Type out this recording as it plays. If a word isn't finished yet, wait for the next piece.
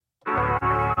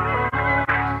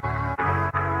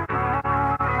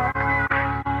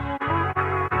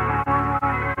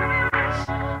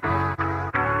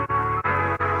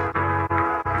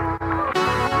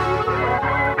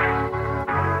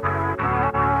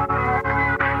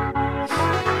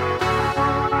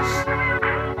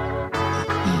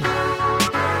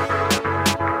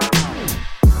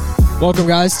Welcome,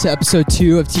 guys, to episode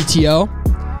 2 of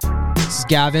TTO. This is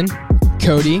Gavin,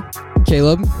 Cody,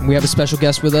 Caleb, and we have a special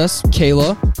guest with us,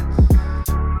 Kayla.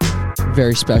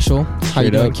 Very special. How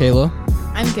you doing, Kayla?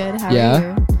 I'm good. How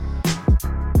are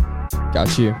you?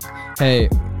 Got you. Hey,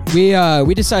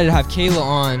 we decided to have Kayla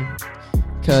on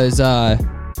because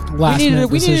we needed a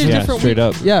different straight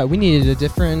up. Yeah, we needed a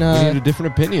different. We needed a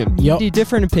different opinion. We need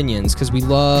different opinions because we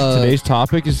love today's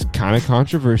topic is kind of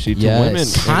controversy to women.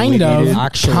 Kind of.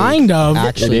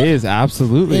 Actually, it is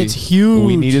absolutely. It's huge.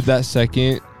 We needed that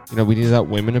second. We needed that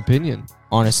women opinion.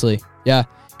 Honestly, yeah.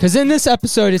 Because in this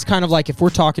episode, it's kind of like if we're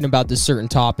talking about this certain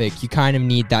topic, you kind of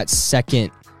need that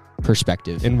second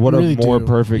perspective. And what really a more do.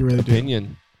 perfect Really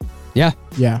opinion. Yeah.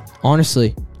 Yeah.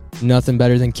 Honestly, nothing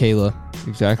better than Kayla.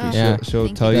 Exactly. Oh, yeah. She'll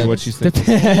Thank tell you. you what she's thinking.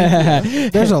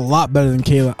 There's a lot better than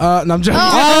Kayla. No, I'm joking.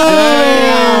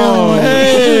 Oh,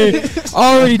 hey.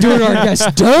 Already doing our guests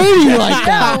dirty like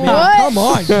that. Yeah, man. what? Come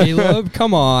on, Caleb.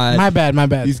 Come on. My bad.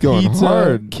 He's going Pizza,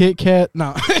 hard. Kit Kat.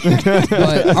 No.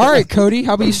 But, all right, Cody,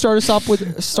 how about you start us off with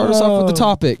the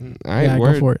topic? All right, Yeah,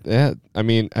 go for it. Yeah. I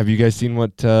mean, have you guys seen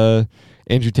what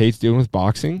Andrew Tate's doing with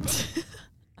boxing?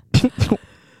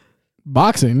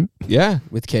 Boxing. Yeah.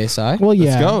 With KSI? Well,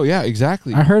 yeah. Let's go. Yeah,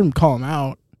 exactly. I heard him call him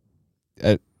out.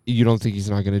 You don't think he's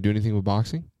not going to do anything with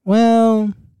boxing?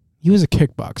 Well, he was a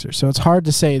kickboxer, so it's hard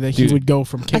to say that he Dude, would go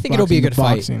from kickboxing I think it'll be a good to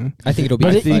fight. boxing. I think it'll be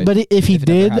a good fight. But if he if it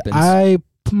ever did, happens. I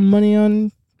put money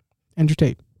on Andrew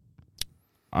Tate.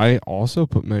 I also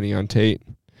put money on Tate.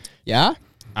 Yeah?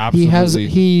 Absolutely.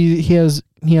 He has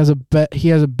a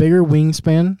bigger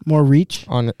wingspan, more reach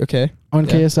On on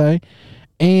Yeah. KSI,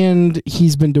 and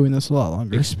he's been doing this a lot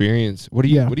longer. Experience. What do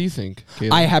you think,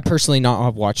 Kayla? I have personally not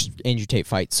have watched Andrew Tate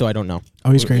fight, so I don't know.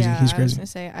 Oh, he's crazy. Yeah, He's I was crazy. gonna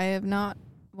say I have not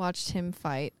watched him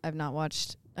fight. I've not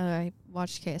watched. I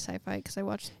watched KSI fight because I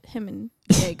watched him and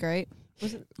Jake. Right?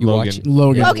 Was it? You Logan. watch it?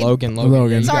 Logan. Yeah, Logan. Logan.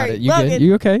 Yeah, you Sorry, got it. You Logan. good?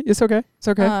 You okay? It's okay. It's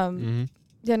okay. Mhm.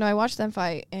 Yeah, no, I watched them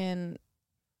fight, and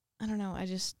I don't know.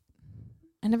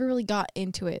 I never really got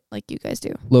into it like you guys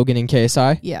do. Logan and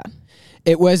KSI. Yeah.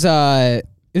 It was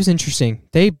interesting.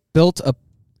 They built a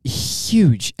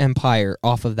huge empire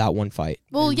off of that one fight.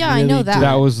 Well, They yeah, I know really that. did.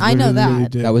 That was I know literally that. really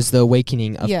did. That was the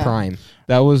awakening of Yeah. Prime.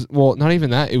 That was not even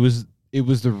that. It was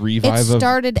the revive It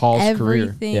started of Paul's career.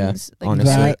 everything's like,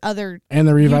 honestly. like other And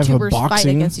the revival YouTubers of fighting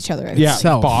boxing. against each other. Yeah,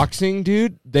 Itself. boxing,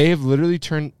 dude. They have literally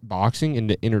turned boxing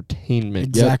into entertainment.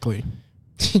 Exactly.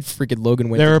 Freaking Logan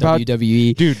went They're to about-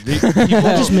 WWE. Dude, people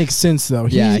That just makes sense though.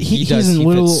 Yeah, he's does. in He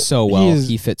little. fits so well.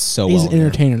 He fits so he's well. an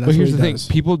entertainer. That's But here's what the he thing: does.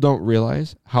 people don't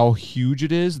realize how huge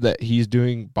it is that he's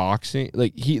doing boxing.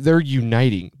 Like they're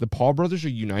uniting. The Paul brothers are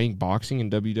uniting boxing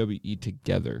and WWE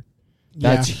together.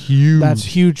 That's huge. That's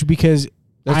huge because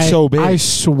That's so big. I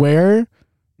swear,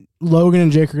 Logan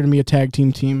and Jake are going to be a tag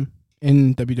team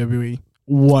in WWE.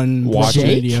 Watch it.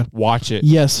 Video. Watch it.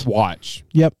 Yes. Watch.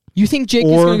 Yep. You think Jake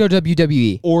is Or- going to go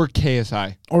WWE? Or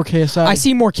KSI. Or KSI. I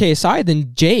see more KSI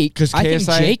than Jake. 'Cause I think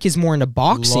KSI Jake is more into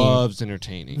boxing. Loves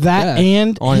entertaining. that Yeah,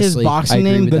 and honestly, his I boxing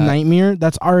agree name, with The that. Nightmare.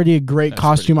 That's already a great That's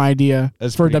costume idea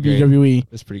that's for pretty great. WWE.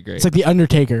 That's pretty great. It's like the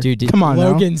Undertaker. Dude, come on,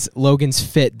 now. Logan's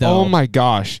fit though. Oh my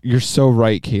gosh, you're so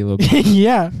right, Caleb.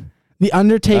 Yeah, the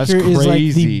Undertaker is like the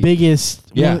crazy. biggest.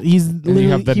 Yeah. he's you literally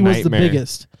have the he was the Nightmare.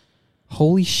 biggest,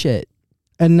 Holy shit.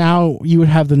 and now you would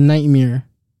have the Nightmare.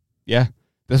 Yeah,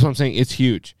 that's what I'm saying. It's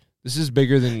huge. This is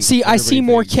bigger than. See, I see everybody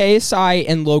more thinks. KSI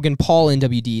and Logan Paul in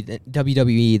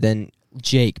WWE than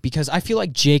Jake because I feel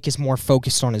like Jake is more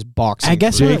focused on his boxing. I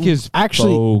guess career. Jake is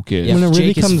actually focused. Yeah. when it really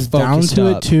Jake is comes down focused to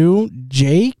up. it, too,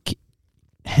 Jake,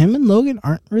 him and Logan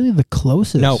aren't really the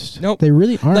closest. Nope. They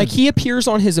really aren't. Like he appears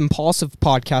on his Impulsive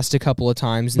podcast a couple of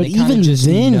times, and but they kinda even just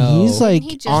then, know. he's like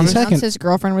he just honest- announced his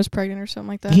girlfriend was pregnant or something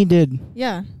like that. he did.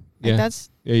 Yeah. Yeah. Like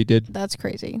Yeah, you did. that's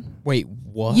crazy. Wait,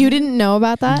 what? You didn't know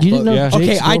about that? You didn't know? Yeah. Jake's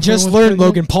Okay, I girlfriend just was learned pregnant?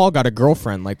 Logan Paul got a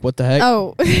girlfriend. Like, what the heck?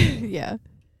 Oh, yeah.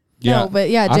 Yeah, No, but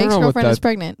yeah, I don't Jake's know what girlfriend is that-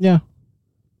 pregnant. Yeah.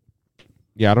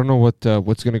 yeah. I don't know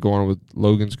what's gonna go on with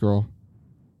Logan's girl,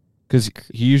 because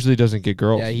he usually doesn't get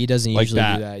girls Yeah, he doesn't Like usually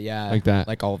that. do that. Yeah, like that.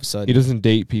 Like all of a sudden, He doesn't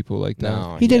date people like that.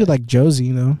 No, He dated like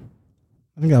Josie though.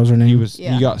 I think that was her name.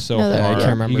 Yeah. He got so No, that- hard. I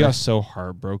can't remember. He got so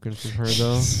heartbroken from her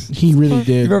though. He really You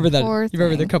did. remember that? Poor You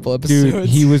remember the thing. couple episodes? Dude,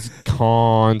 he was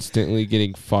constantly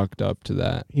getting fucked up to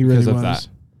that He really because of was. that.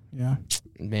 Yeah.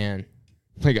 Man.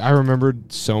 Like I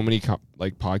remembered so many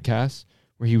like podcasts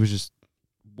where he was just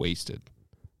wasted.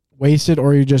 Wasted,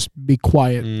 or you just be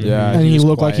quiet, Yeah, and he was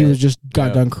looked like he quiet. was just got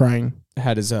Yeah. done crying.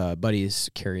 Had his buddies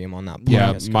carry him on that podcast.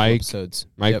 Yeah, couple Mike- episodes.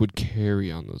 Mike Yep. would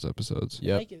carry on those episodes.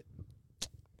 Yep.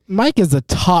 Mike is a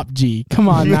top G. Come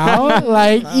on now.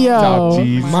 Like, Oh, yo. Top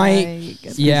Gs.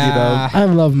 Mike. Yeah. I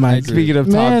love Mike. Speaking of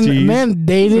top man, Gs. man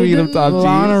dated Speaking of top Gs.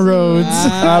 Lana Rhodes.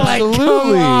 Absolutely. Like,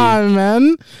 come on,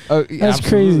 man. Oh, That's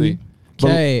absolutely. crazy. But,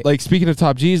 'Kay. like, speaking of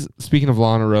top Gs, speaking of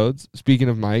Lana Rhodes, speaking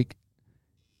of Mike,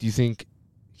 do you think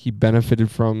he benefited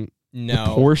from the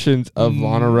portions of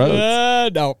Lana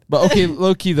Rhodes? No. But okay,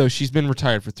 low key though, she's been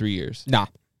retired for 3 years. Nah.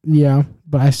 Yeah,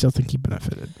 but I still think he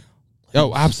benefited.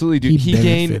 Oh, absolutely, dude. He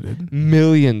gained benefited.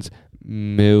 millions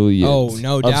Oh,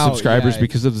 no of doubt. subscribers Yeah.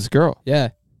 because of this girl. Yeah.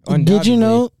 Did you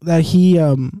know that he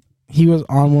was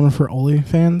on one of her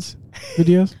OnlyFans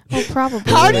videos? Oh, probably.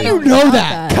 How do I you don't know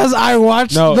that? Because I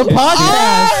watched No, the it's-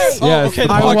 podcast. Yeah, okay,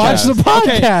 it's I watched the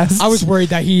podcast. I was worried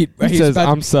that He says,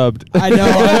 I'm subbed. I know.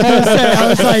 I was gonna say. I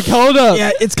was like, hold up.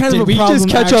 Yeah, it's kind Did of a we problem. just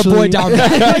catch our boy actually. down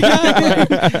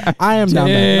bad? I am down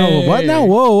bad. No, what now?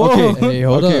 Whoa, whoa. Okay, Hey,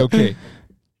 hold okay, up. okay.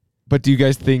 But do you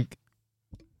guys think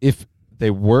if they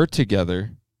were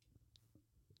together,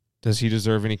 does he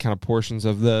deserve any kind of portions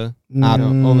of the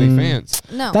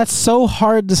OnlyFans? No. That's so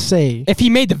hard to say. If he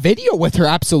made the video with her,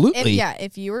 absolutely.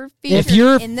 If you were featured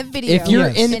you're- in the video, if you're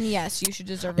in- then yes, you should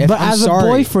deserve If it. But I'm as sorry.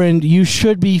 a boyfriend, you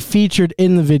should be featured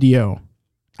in the video.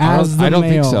 As the I don't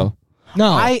think male. so.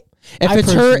 No. if I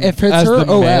it's her, personally- if it's As her the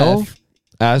male, OF,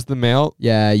 as the male,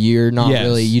 yeah, you're not Yes.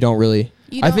 really. You don't really.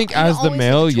 You I don't- think you as the always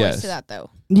male, have a choice yes. to that though,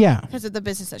 Yeah. because of the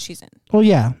business that she's in. Well,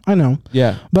 yeah, I know.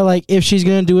 yeah. But like, if she's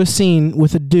gonna do a scene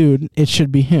with a dude, it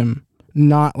should be him,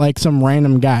 not like some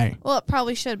random guy. Well, it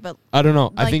probably should, but I don't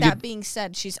know. I like think that it, being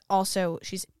said, she's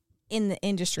in the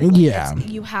industry. Like, Yeah.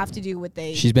 you have to do what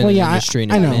they. She's been Well, in yeah, the industry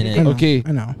in I a know. minute. I know. Okay.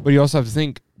 I know. but you also have to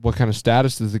think, what kind of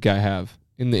status does the guy have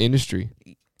in the industry?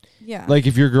 yeah. Like,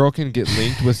 if your girl can get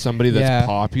linked with somebody that's Yeah.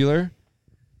 popular,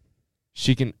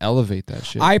 she can elevate that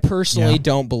shit. I personally Yeah.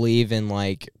 don't believe in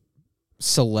like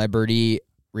celebrity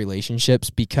relationships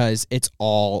because it's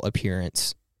all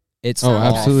appearance. It's Oh, all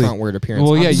absolutely. frontward appearance.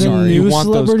 Well, yeah, I'm you- sorry. you new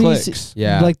want those celebrities, clicks.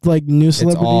 Yeah. like new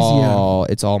celebrities,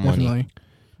 it's all yeah, money. definitely.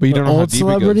 but you But don't know how old deep it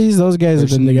goes. celebrities, those guys have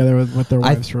There's been together with their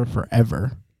I- wives for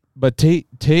forever. But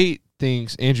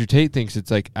Andrew Tate thinks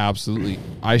it's like, absolutely,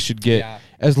 I should get, Yeah.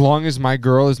 as long as my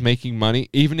girl is making money,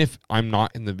 even if I'm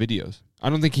not in the videos. I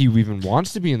don't think he even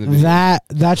wants to be in the videos.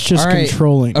 That's just All right.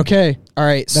 controlling. Okay. All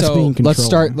right. That's so being let's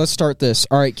controlling. start this.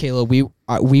 All right, Kayla.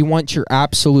 We want your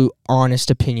absolute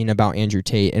honest opinion about Andrew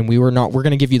Tate, and we're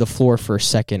going to give you the floor for a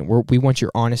second. We want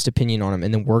your honest opinion on him,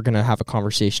 and then we're going to have a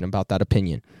conversation about that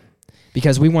opinion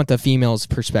because we want the female's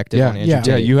perspective on Andrew Yeah,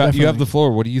 Tate. you have definitely. the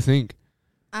floor. What do you think?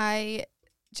 I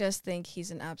just think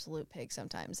he's an absolute pig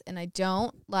sometimes, and I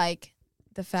don't like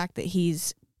the fact that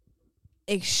he's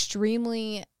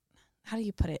extremely, how do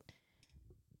you put it,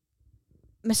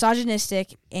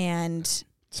 misogynistic and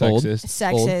Old. Sexist.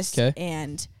 sexist, Okay.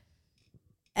 and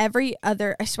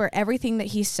I swear everything that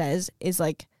he says is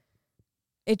like,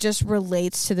 it just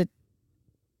relates to the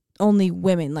only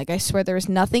women. Like, I swear there is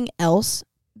nothing else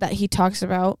that he talks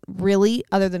about really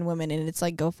other than women, and it's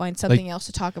like, go find something else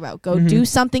to talk about. Go Mhm. do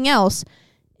something else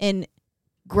and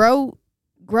grow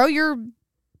your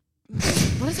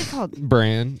what is it called?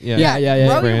 Brand. Yeah. Yeah.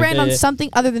 Grow your brand. brand Yeah, on yeah. something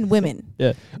other than women.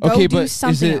 Yeah. Go Okay, do but is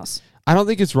something it- else. I don't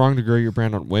think it's wrong to grow your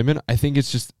brand on women. I think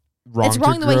it's just wrong. It's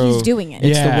wrong to the way he's grow- doing it.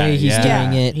 It's Yeah, the way he's yeah.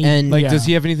 doing it, He- and Like, Yeah. does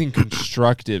he have anything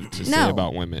constructive to say No.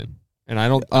 about women? And I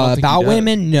don't think he about does.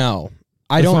 women, no.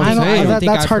 I That's don't. what I'm I saying. don't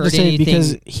think That's I've hard to heard say anything-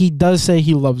 because he does say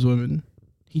he loves women.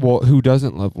 Well, who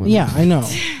doesn't love women? Yeah, I know,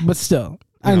 but still,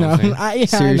 I You know know. what I'm saying? I know.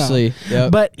 seriously.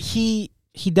 Yep. But he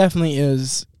definitely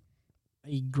is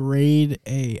a grade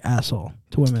A asshole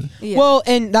to women. Yeah. Well,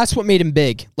 and that's what made him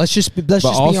big. Let's just be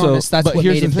also- honest. That's but what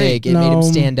here's made the him thing. big. It made him No,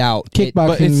 stand out. It-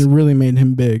 but it's- Kickboxing really made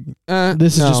him big.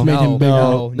 This has just made him bigger.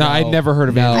 No, I'd never heard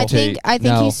of No. Andrew I Tate. think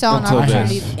No, he saw an until this.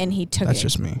 opportunity and he took That's it.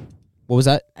 just me. what was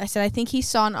that? I said I think he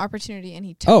saw an opportunity and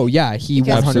he took Oh it. yeah, he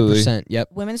Because- 100%. Yep.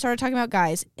 Women started talking about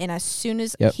guys, and as soon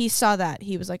as Yep. he saw that,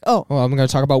 he was like, "Oh, Well, I'm going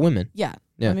to talk about women. yeah,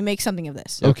 Yeah. let me make something of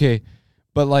this." Okay,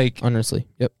 but like, Honestly.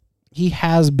 Yep. He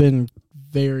has been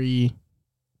very,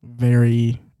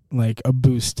 very like a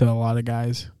boost to a lot of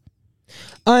guys.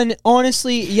 And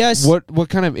honestly, yes. what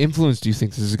kind of influence do you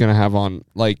think this is going to have on,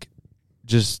 like,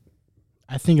 just?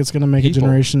 I think it's gonna make People. a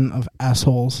generation of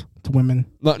assholes to women.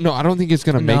 No, I don't think it's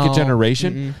going to make a No.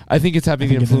 generation. Mm-mm. I think it's having I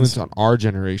think it influence is. on our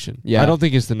generation. Yeah. I don't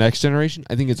think it's the next generation.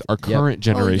 I think it's our current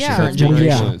generation yeah. that's Current more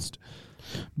generation. influenced.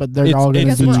 But they're It's- all gonna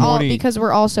it's be. because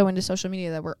we're all so into social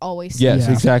media that we're always Yes,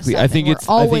 Yeah. exactly. I think We're it's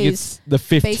always the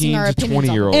basing 15 our to opinions 20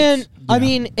 on year olds. And I Yeah.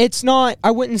 mean, it's not.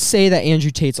 I wouldn't say that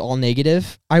Andrew Tate's all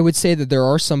negative. I would say that there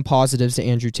are some positives to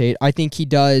Andrew Tate. I think he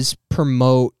does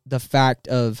promote the fact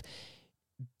of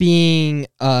being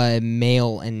a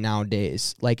male and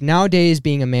nowadays. Like nowadays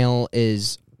being a male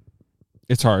is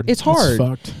It's hard. it's hard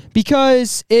fucked.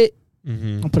 because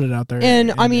I'll put it out there.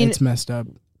 And, I mean, it's messed up.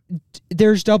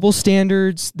 there's double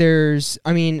standards. There's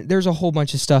a whole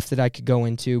bunch of stuff that I could go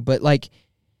into, but like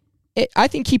I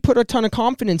think he put a ton of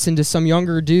confidence into some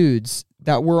younger dudes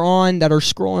that are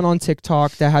scrolling on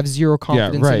TikTok that have zero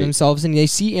confidence in themselves, and they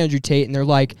see Andrew Tate and they're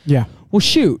like, Yeah. well,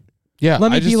 shoot, Yeah,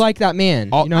 let me be like that man.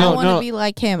 Oh, You know? I want to be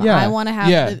like him. Yeah. I want to have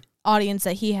Yeah. the audience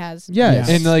that he has. Yes.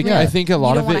 and like Yeah. I think a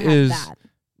lot You of don't it wanna have is that.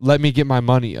 let me get my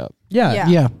money up. Yeah.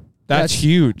 Yeah. That's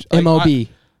huge. Like, MOB.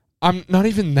 I'm not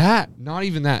even that. Not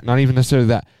even necessarily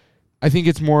that. I think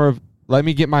it's more of let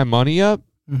me get my money up.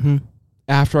 Mm-hmm.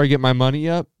 After I get my money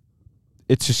up,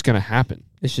 it's just gonna happen.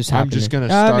 It's just I'm happening. just gonna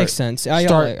That start- makes sense. I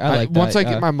like that. Once I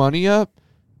get my money up,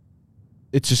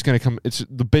 it's just gonna come. It's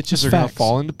the bitches That's are gonna facts.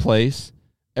 fall into place.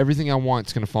 Everything I want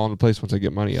is gonna fall into place once I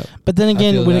get money up. But then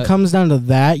again, feel when that. it comes down to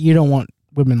that, you don't want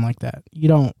women like that. You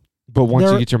don't. But once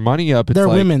They're- you get your money up, it's They're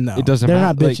like, women though. It doesn't They're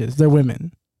matter. not bitches. They're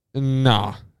women.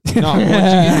 Nah. No.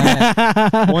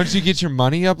 Once you get your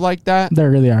money up like that, They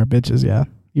really are bitches. Yeah,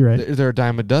 you're right. they're a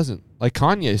dime a dozen. Like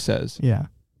Kanye says, Yeah,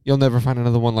 you'll never find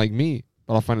another one like me,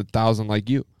 but I'll find 1,000 like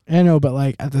you. I know, but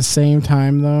like at the same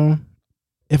time though,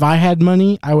 if I had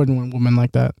money, I wouldn't want women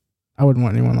like that. I wouldn't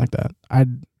want anyone like that.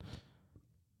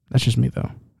 That's just me though.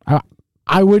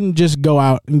 I wouldn't just go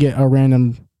out and get a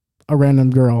random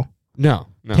girl, No.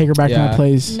 take her back to my Yeah.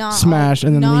 place, Not smash,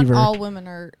 and then not leave her. all women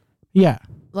are Yeah,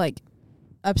 like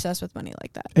obsessed with money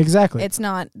like that. exactly. It's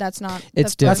not. That's not.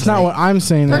 It's the different. That's not what I'm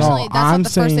saying at Personally, all. that's I'm not the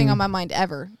saying, first thing on my mind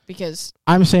ever because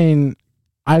I'm saying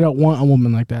I don't want a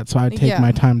woman like that, so I take Yeah.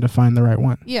 my time to find the right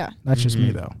one. yeah, That's just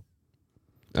me Mhm.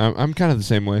 though. I'm kind of the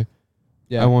same way.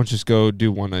 Yeah. I won't just go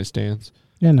do one night stands,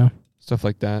 Yeah, no. stuff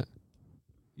like that.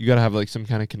 You got to have like some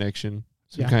kind of connection,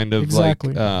 some Yeah, kind of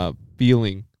exactly. like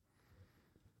feeling.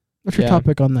 What's your Yeah.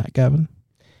 topic on that, Gavin?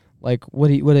 Like what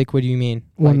do you mean?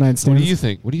 One Like, night What stands. do you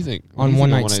think? What do you think? What do on you think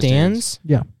one of night stands?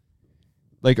 Yeah.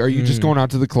 Like, are you just Mm. going out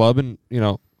to the club and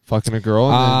fucking a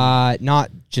girl? And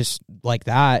Not just like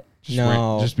that. then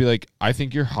No. just be like, I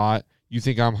think you're hot. You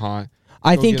think I'm hot.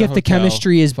 I go think get a if the hotel,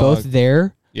 chemistry is both fuck.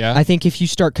 there, Yeah. I think if you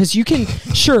start, because you can,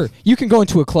 sure, you can go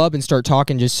into a club and start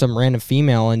talking to some random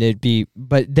female, and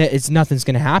nothing's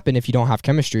gonna happen if you don't have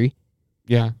chemistry.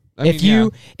 yeah. If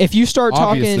you start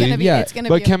Obviously. talking, it's yeah, gonna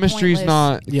But be a chemistry's pointless-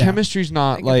 not. Yeah. Chemistry's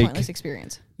not a like. pointless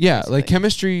experience. Yeah, like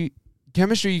basically.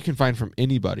 chemistry you can find from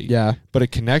anybody. yeah, But a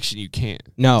connection you can't.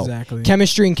 no, Exactly.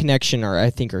 chemistry and connection I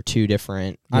think are two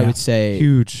different. I Yeah. would say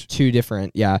Huge. two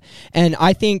different. Yeah, and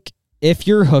I think if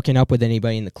you're hooking up with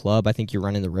anybody in the club, I think you're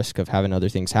running the risk of having other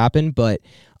things happen. But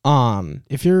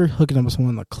If you're hooking up with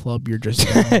someone in the club, you're just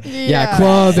down. Yeah,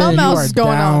 club Something and else you is are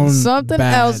going on. down Something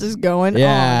bad. else is going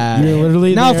Yeah. on. You're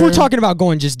literally now, if we're there. talking about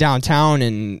going just downtown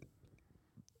and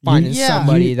finding Yeah.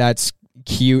 somebody that's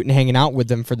cute and hanging out with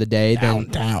them for the day,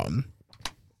 downtown,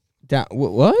 then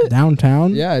what?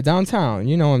 downtown. Yeah, downtown.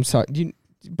 You know I'm sorry,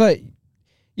 but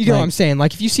you get what Like- I'm saying.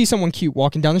 Like if you see someone cute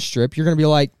walking down the strip, you're gonna be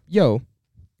like, "Yo,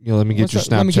 Yeah, let me get your what's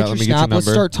up? Let me Snapchat. get your Let me get snap. your number. Let's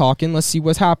start talking. Let's see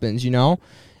what happens." You know,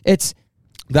 it's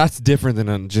That's different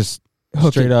than just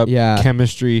hooking- straight up Yeah,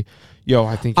 chemistry. Yo,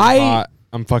 I think you're hot.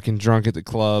 I'm fucking drunk at the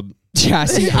club. yeah.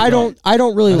 See, I don't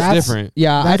really. That's That's- different.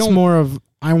 Yeah, That's I don't. more of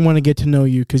I want to get to know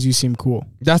you because you seem cool.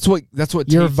 That's what Your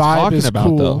Tate's vibe talking is about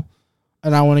cool, though.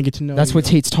 and I want to get to know. That's you. what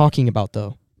Tate's talking about,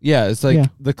 though. Yeah, it's like Yeah.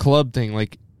 the club thing.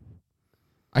 Like,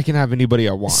 I can have anybody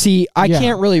I want. See, I Yeah,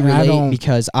 can't really and I relate don't-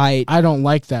 because I don't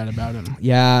like that about him.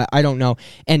 Yeah, I don't know.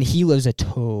 And he lives a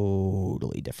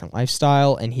totally different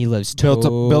lifestyle, and he lives built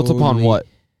upon what?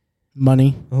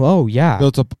 Money, Oh yeah,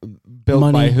 Built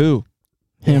by Money. who?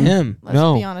 him. Let's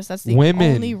No. be honest. That's the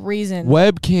Women. only reason.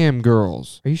 Webcam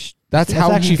girls. Are you That's That's how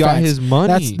he actually got facts. his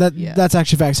money. Yeah. That's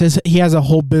actually facts. He has a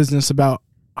whole business about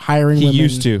hiring he women.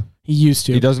 used to. He used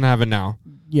to. He doesn't have it now.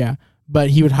 Yeah, but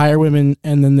he would hire women,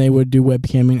 and then they would do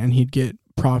webcamming, and he'd get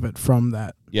profit from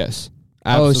that. Yes.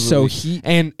 Oh, Absolutely. so he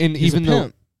and he's even a though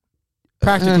pimp.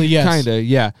 Practically, yes. kinda,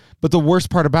 yeah. But the worst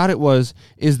part about it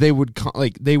is they would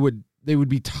they would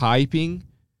be typing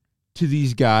to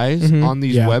these guys Mhm. on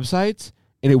these Yeah. websites,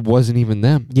 and it wasn't even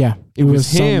them. Yeah, It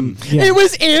was him. Yeah. It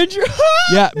was Andrew.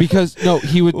 Yeah, because no,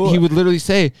 he would literally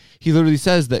says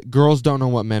that girls don't know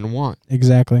what men want.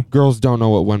 Exactly. Girls don't know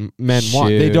what men want.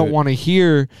 They don't Shoot. want to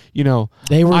hear,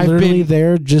 They were I've literally been-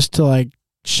 there just to like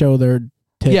show their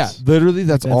tits. yeah, literally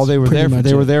that's all That's they were pretty there for. much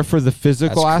They were it. there for the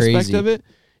physical That's aspect crazy. of it.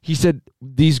 He said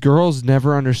these girls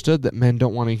never understood that men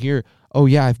don't want to hear, "Oh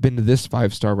yeah, I've been to this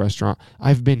 5-star restaurant.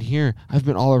 I've been here. I've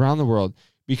been all around the world."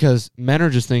 Because men are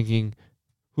just thinking,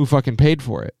 "Who fucking paid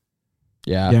for it?"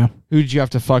 Yeah. Yeah. Who did you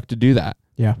have to fuck to do that?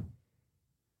 Yeah.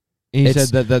 And he It's-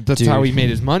 said that's dude. how he made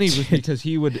his money was because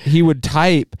he would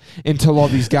type and tell all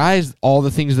these guys all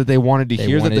the things that they wanted to They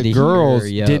hear that wanted the to girls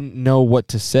hear, yep. didn't know what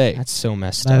to say. That's so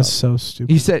messed That's up. so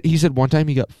stupid. He said one time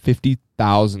he got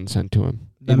 50,000 sent to him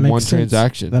That in makes one sense.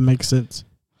 transaction. That makes sense.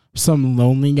 Some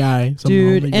lonely guy, some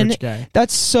Dude, lonely and rich guy.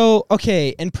 That's so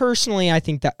okay. And personally, I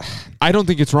think that I don't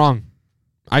think it's wrong.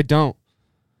 I don't.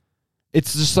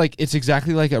 It's just like it's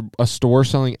exactly like a store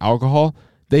selling alcohol.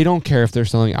 They don't care if they're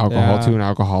selling alcohol Yeah. to an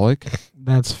alcoholic.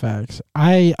 That's facts.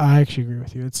 I actually agree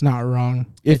with you. It's not wrong.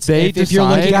 If they if you're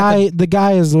decide, looking at The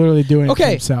guy is literally doing it for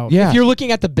Okay. himself. Yeah. if you're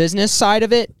looking at the business side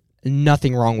of it,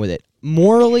 nothing wrong with it.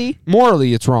 Morally,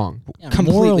 morally, it's wrong.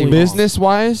 completely morally wrong. Business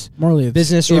wise, Morally, it's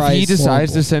business if right. he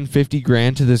decides to horrible. send 50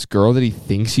 grand to this girl that he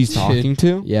thinks he's talking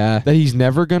to, Yeah. that he's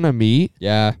never gonna meet,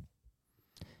 Yeah.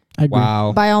 I agree.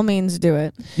 Wow. By all means, do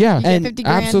it. yeah, You get and 50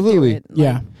 grand, absolutely. do it. Like,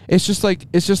 Yeah. It's just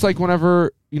like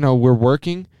whenever we're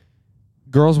working,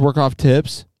 girls work off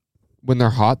tips. When they're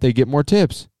hot, they get more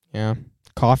tips. Yeah.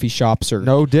 Coffee shops are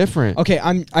No different. Okay,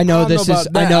 I know this is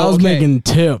I know I was okay. making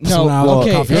tips. No, when I was at the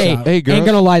okay, coffee hey, shop. Hey, girl, ain't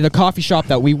gonna lie, the coffee shop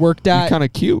that we worked you're at kind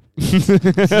of cute. he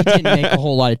didn't make a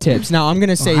whole lot of tips. Now I'm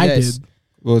gonna say I this. did.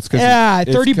 Well, it's because Yeah,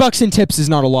 $30 in tips is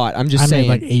not a lot. I'm just I saying.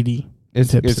 made like 80.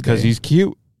 it's tips a because day. he's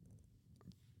cute.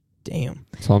 Damn.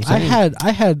 That's all I'm I saying. had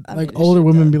I like mean, older shit,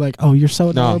 women though. be like, "Oh, you're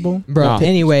so No. adorable." Bro, Nah.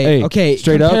 anyway, Hey, okay,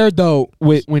 straight up, compared though.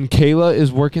 When Kayla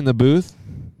is working the booth,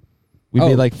 we Oh.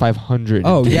 made like 500.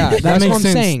 Oh yeah, That that's makes what I'm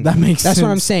sense. saying. That makes That's sense.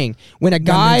 what I'm saying. When a That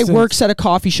guy makes sense. works at a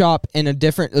coffee shop in a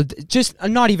different, just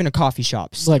not even a coffee shop,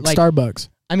 It's like Starbucks.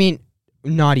 I mean,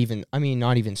 not even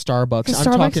Starbucks. Because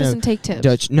I'm Starbucks talking doesn't take tips.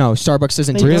 Dutch. No, Starbucks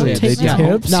doesn't They take don't tips. take Yeah.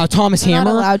 tips? No, Thomas They're not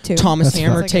Hammer. allowed to. Thomas That's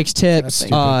Hammer fine. takes tips.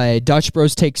 That's Dutch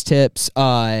Bros takes tips. It's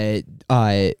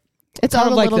kind all of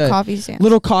the like little the coffee stands.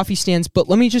 little coffee stands. But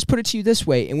let me just put it to you this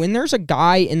way: and when there's a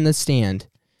guy in the stand,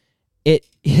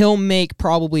 he'll make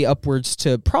probably upwards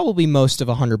to probably most of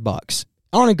 $100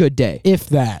 on a good day. If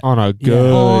that. on a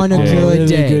good On a day. good Really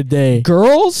day. good day.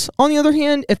 Girls, on the other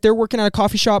hand, if they're working at a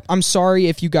coffee shop, I'm sorry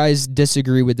if you guys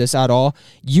disagree with this at all.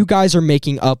 You guys are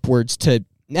making upwards to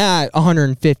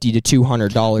 $150 to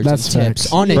 $200 That's in tips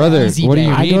facts. on an Brother, easy what do day.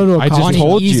 you I mean? go to a I coffee on just an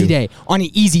told easy you. day. On an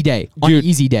easy day. On Dude, an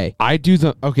easy day. I do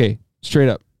straight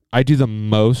up. I do the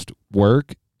most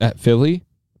work at Philly,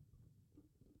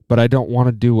 but I don't want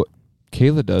to do what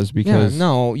Kayla does because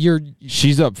no, you're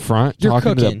she's up front you're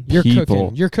talking cooking. to the You're people.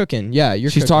 cooking. You're cooking. Yeah,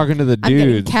 you're She's cooking. talking to the I'm getting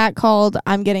dudes. catcalled.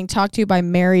 I'm getting talked to by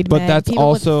married But men, that's people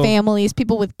also- with families,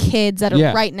 people with kids that are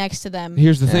Yeah. right next to them.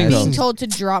 Here's the Yeah, thing, this though. Being told to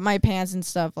drop my pants and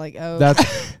stuff. Like, oh, That's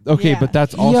okay, Yeah. but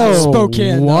that's also Yo,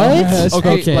 Spokane, What? though.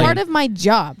 Okay, it's part of my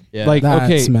job. Yeah. like That's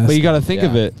okay, messed but you got to up. think Yeah.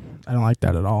 of it. I don't like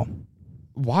that at all.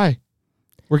 Why?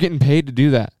 We're getting paid to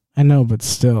do that. I know, but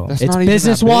still. That's it's not even that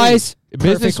business big. wise.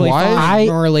 Business Perfectly wise, fine.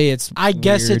 Morally, it's I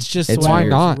guess weird. it's just It's the way why I was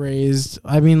not? raised.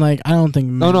 I mean, like, I don't think.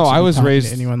 men no, should I be was talking to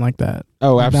raised- anyone like that.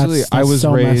 Oh, That's- absolutely. I that's was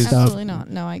so messed raised. up. Absolutely not.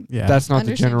 No, I. Yeah, That's not the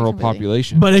Understand general completely.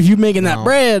 population. but if you making that No.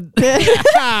 bread,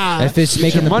 If it's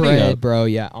making the money bread, up. bro,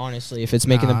 yeah. Honestly, if it's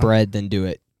making the Nah. bread, then do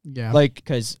it. yeah, like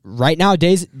Because right now,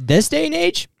 this day and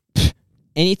age,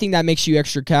 anything that makes you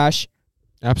extra cash,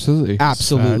 absolutely.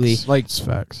 absolutely. Facts. Like it's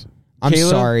facts. I'm Kayla,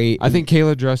 sorry. I think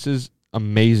Kayla dresses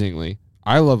amazingly.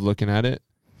 I love looking at it.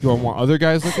 Do I want other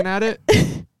guys looking at it?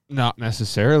 Not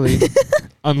necessarily.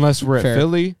 Unless we're Fair. at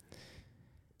Philly.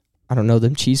 I don't know.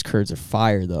 Them cheese curds are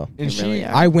fire, though. And They really she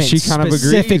are. I went She kind of agrees.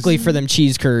 specifically for them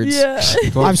cheese curds.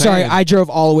 That's what I'm sorry. saying. I drove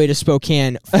all the way to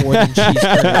Spokane for them cheese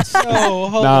curds. No,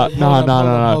 hold No, up, no, hold up, no, hold no, up,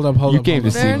 no. hold up, hold You up, came to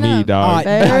hold see up. Fair me, enough. dog.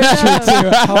 Fair That's enough.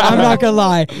 true too. I'm not gonna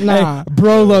lie. Nah. Hey,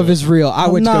 bro, love is real. I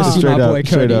went to Nah. go see Straight my up, boy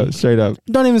straight Cody. up, straight up.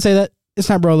 Don't even say that. It's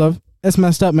not bro love. It's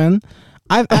messed up, man.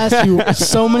 I've asked you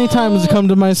so many times to come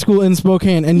to my school in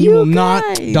Spokane, and you will not.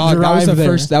 guys. Dog, that was drive the there.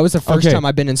 first. That was the first Okay. time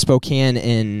I've been in Spokane.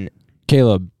 In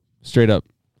Caleb, straight up.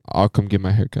 I'll come get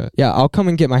my haircut. yeah, I'll come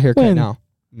and get my haircut When? now.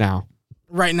 Now.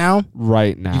 Right now,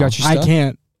 Right now. You got your I stuff?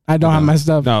 can't. I don't have my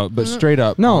stuff. No, but straight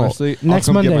up. No. Honestly, Next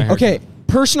I'll come get Monday. my haircut. Okay,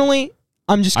 personally,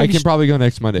 I'm just I gonna. can probably go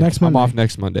next Monday. Next I'm Monday. off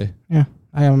next Monday.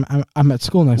 I'm at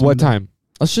school next. What Monday. time?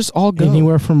 let's just all go.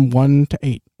 Anywhere from 1 to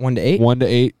 8. 1 to 8. 1 to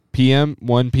 8 p.m.,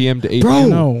 1 p.m. to 8 Bro. p.m.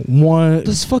 No, 1.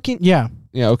 Let's fucking. Yeah.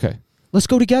 Yeah, okay. Let's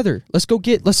go together. Let's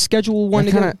schedule one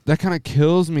together. That kind of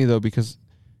kills me though because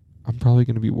I'm probably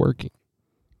going to be working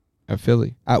at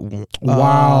Philly.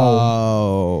 Wow.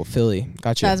 Oh, Philly.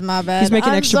 Gotcha. That's my bad. He's making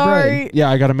I'm extra bread. sorry. Yeah,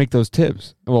 I got to make those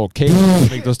tips. Well, Kayla's going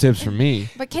to make those tips for me.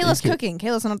 But Kayla's cooking.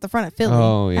 Kayla's not at the front at Philly.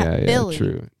 Oh, yeah, At yeah. Philly.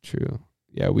 True.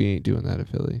 Yeah, we ain't doing that at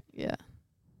Philly. Yeah.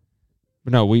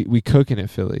 But no, we cooking at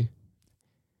Philly.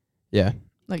 Yeah.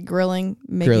 Like grilling,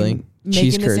 Grilling.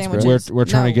 Cheese making the curds, bro. sandwiches. We're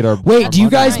trying to get our. Wait, our do you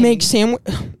money. guys Fine. make sandwich?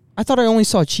 I thought I only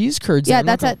saw cheese curds. Yeah, I'm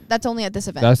not that's only at this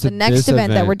event. That's the at next this event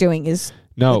that event. we're doing is.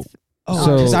 No. with- Oh,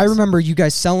 So- because I remember you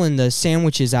guys selling the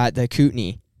sandwiches at the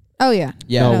Kootenai. Oh yeah.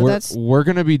 Yeah. No, No, we're that's- we're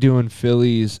gonna be doing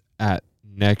Phillies at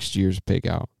next year's pig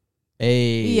out,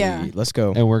 Hey, Yeah. let's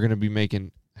go. and we're gonna be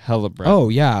making hella bread. Oh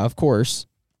yeah, of course.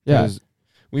 Yeah. 'Cause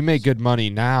we make good money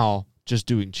now just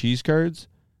doing cheese curds.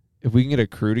 If we can get a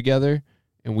crew together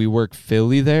and we work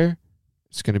Philly there,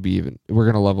 it's gonna be even. We're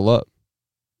gonna level up.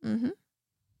 Mm-hmm.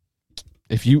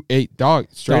 If you ate dog,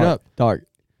 straight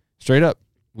up,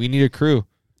 we need a crew,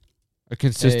 a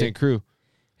consistent crew.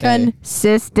 Hey.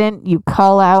 Consistent. You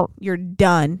call out. You're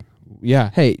done. Yeah.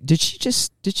 Hey, did she?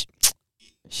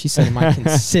 She said, "Am I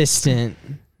consistent?"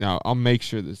 No, I'll make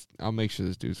sure this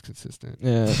dude's consistent.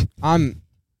 Yeah,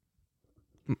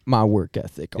 my work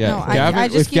ethic. Yeah, No, if Gavin- I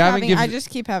if just keep Gavin having. gives- I just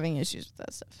keep having issues with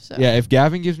that stuff. So. Yeah, if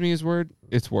Gavin gives me his word,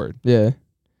 it's word. Yeah,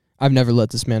 I've never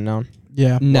let this man down.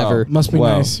 Yeah. Never. Must be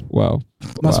nice. Wow.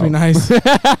 Must be nice.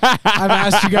 I've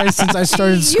asked you guys since I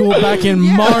started school back in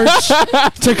March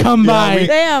to come by,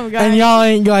 Damn, guys. and y'all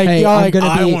ain't like Hey, y'all I'm like gonna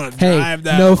I be. don't want to Hey, drive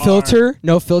that no far." filter,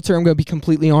 no filter. I'm gonna be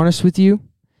completely honest with you.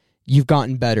 You've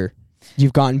gotten better.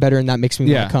 You've gotten better, and that makes me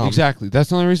want Yeah, to come. exactly. That's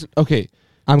the only reason. Okay,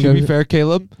 I'm to gonna be fair,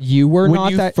 Caleb, You were when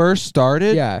not you that. first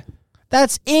started, Yeah.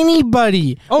 That's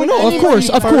anybody. Oh When no! Of anybody course,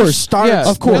 of first course, starts, Yeah,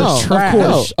 of course, no, of trash.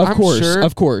 course, No, of I'm course, sure.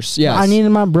 of course. Yes. I needed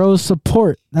my bros'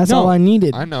 support. That's No. all I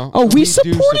needed. I know. Oh, we do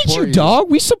supported you, support dog.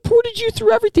 We supported you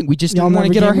through everything. We just Y'all didn't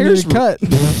want to never get our gave me hairs the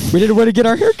cut. We didn't want to get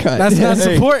our hair cut. That's not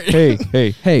Hey, support.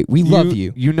 Hey, Hey, we love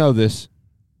you. You know this.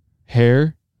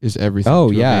 Hair is everything. Oh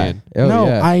to a yeah. man. Oh no,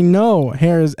 yeah. I know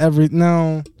hair is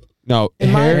no No,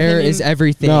 In my hair. hair opinion- is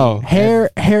everything. No. hair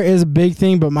is a big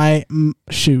thing, but my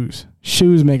shoes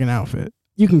make an outfit.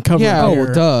 You can cover Yeah. up Oh,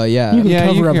 hair. duh. Yeah. You can Yeah,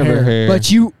 cover you up can cover hair. But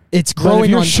it's But if growing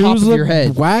your on top shoes of look your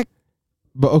head. whack.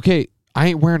 But okay, I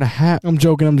ain't wearing a hat. I'm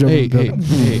joking. I'm joking. Hey, I'm hey, joking.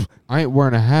 hey, I ain't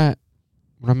wearing a hat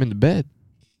when I'm in the bed.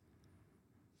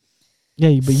 Yeah,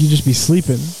 but you just be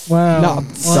sleeping. Well, No,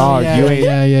 dog, yeah, you ain't-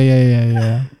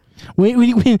 Yeah.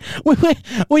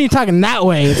 When you're talking that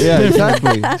way, it's Yeah, different.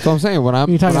 exactly. That's what I'm saying. When I'm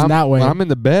You're talking that way. when I'm in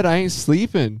the bed, I ain't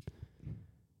sleeping.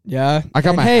 Yeah. I got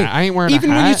And my hey, hat. I ain't wearing even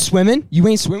a hat. when you swimming, you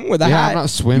ain't swimming with a yeah, hat. I'm not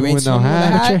swimming You ain't with no swimming with a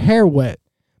hat. hat. Get your hair wet.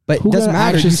 But Who it doesn't gonna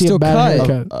matter. actually You see a still bad cut.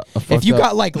 haircut? If you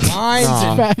got like lines Nah.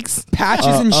 and Facts.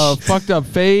 patches and fucked up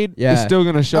fade, Yeah. it's still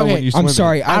gonna show Okay, when you swim. I'm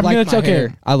sorry. I I'm like gonna my tell- okay.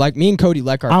 hair. I like me and Cody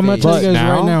like our I'm gonna fades. tell you But guys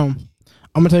right now- now.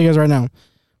 I'm gonna tell you guys right now.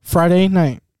 Friday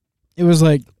night, it was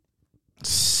like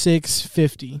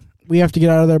 6:50. We have to get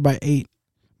out of there by 8.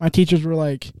 My teachers were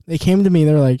like, they came to me.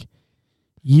 They were like,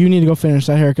 "You need to go finish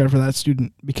that haircut for that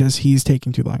student because he's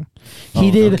taking too long." He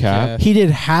Oh, did. no cap. He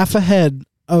did half a head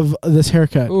of this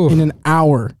haircut Oof. in an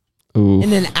hour. Ooh.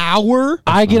 In an hour?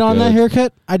 I get not on that good.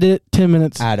 haircut. I did it 10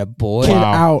 minutes. At a boy. Kid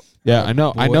Wow. out. Yeah, I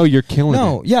know. I Boy. know you're killing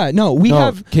No, it. yeah, no. We No,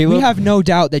 have Caleb- no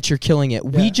doubt that you're killing it.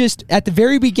 We Yeah. just at the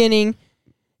very beginning,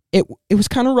 it was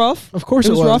kind of rough. Of course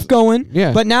It was rough going.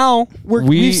 Yeah. But now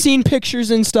we've seen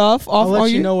pictures and stuff off I'll let all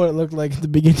you know what it looked like at the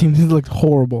beginning. It looked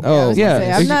horrible. Oh, I was gonna yeah.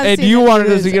 say, I've not And seen you any wanted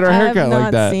of us to this. get our I haircut have like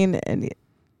not that. Seen any.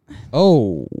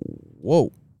 Oh,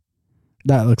 whoa.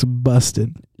 That looks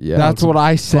busted. Yeah. That's what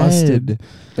I said. busted.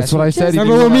 That's what I said.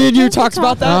 Remember when me and you talked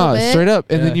about that? Nah, bit. straight up.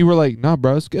 And Yeah. then you were like, "Nah,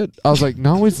 bro, it's good." I was like,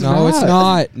 "No, it's not. No, it's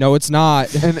not. No, it's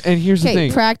not. And here's the Okay,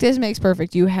 thing. practice makes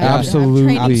perfect. You have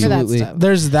Absolutely. to have training for that Absolutely. stuff.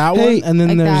 There's that Hey, one, and then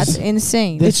Like there's that's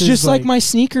insane. This It's is just like like- my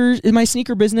sneaker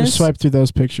just business. swipe through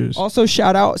those pictures. Also,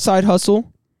 shout out Side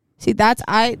Hustle. See,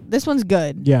 this one's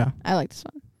good. Yeah, I like this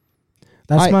one.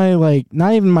 that's I- my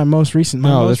not even my most recent. My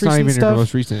No, most that's not recent even stuff. your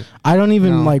most recent. I don't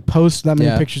even No. post that many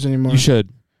Yeah. pictures anymore. You should.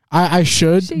 I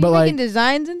should, So you but making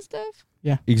designs and stuff?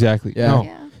 Exactly. Yeah. No,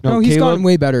 Yeah. no, he's Caleb, gotten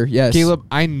way better. Yes. Caleb,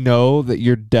 I know that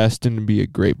you're destined to be a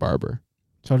great barber.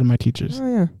 so do my teachers.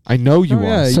 Oh yeah. I know you Oh, are.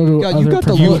 yeah. So You do got- other you got the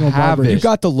professional look. You have barbers. it. You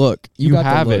got the look. You got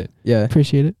have the look. it. Yeah.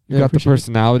 Appreciate it. You got the appreciate it.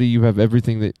 personality. You have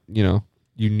everything that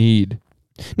you need.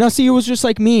 Now, see, it was just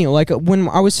like me. Like when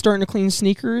I was starting to clean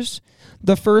sneakers,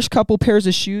 the first couple pairs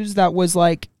of shoes, that was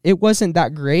like, it wasn't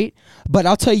that great. But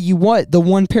I'll tell you what, the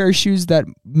one pair of shoes that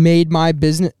made my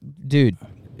business, dude,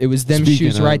 it was them Speaking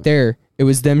shoes of- right there. It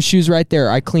was them shoes right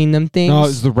there. I cleaned them things. No, it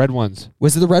was the red ones.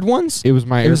 Was it the red ones? It was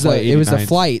my It was the Airflight 89s.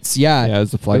 flights. Yeah. Yeah, it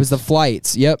was the flights. It was the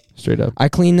flights. Yep. Straight up. I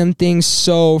cleaned them things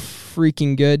so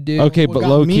freaking good, dude. Okay, What but got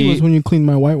low me key, was when you cleaned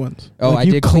my white ones. Oh, Like, I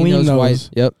you did clean those white.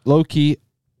 Yep. low key,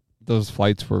 those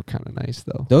flights were kind of nice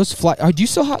though. Those flight. Oh, do you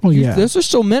still have? Oh, yeah. Those are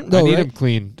still mint though, I need right? them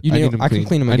cleaned. You I need need 'em- them I can cleaned.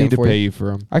 clean 'em I again need to for pay you. you for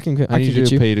them. I can I need get you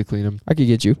to you. pay to clean them. I could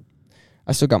get you.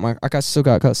 I still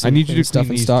got some I need you to stuff clean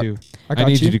in these stock. too. I got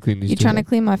need you. you to clean these You too. trying to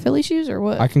clean my Philly shoes or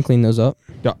what? I can clean those up.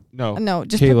 No. No,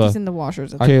 just put Kayla. these in the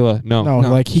washers. Kayla, no. No, No.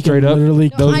 like he Straight can up, literally.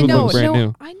 those I would know, look brand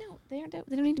new. I know.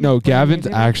 They don't need to No, be brand new, Gavin's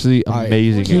baby. actually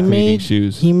amazing at He cleaning made-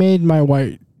 shoes. He made my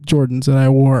white Jordans that I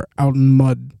wore out in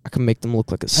mud, I can make them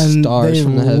look like a and stars they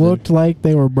from the heaven. looked like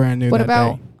they were brand new. What that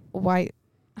about day. white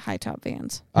high top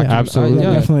Vans? I can, absolutely.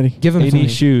 yeah. Definitely. Give him Any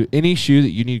any any shoe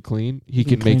that you need clean, he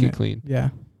can make it clean. Yeah.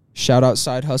 Shout out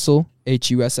Side Hustle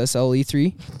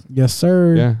HUSSLE3. Yes,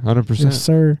 sir. Yeah, 100%. Yes,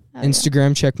 sir. Hell yeah.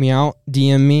 Instagram, check me out.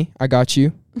 DM me. I got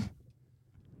you.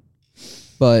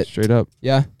 But Straight up.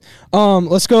 yeah.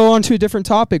 Let's go on to a different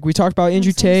topic. We talked about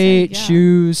Andrew That's what I'm saying, Tate, yeah.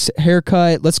 shoes,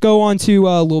 haircut. Let's go on to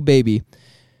Lil Baby.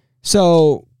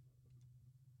 So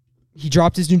he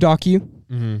dropped his new docu.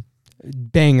 Mm-hmm.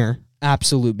 Banger.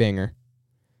 Absolute banger.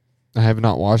 I have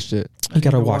not watched it. You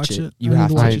gotta need to watch it. You I need have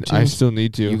to to. watch it too. I still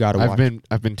need to. You gotta I've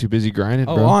watch been too busy grinding,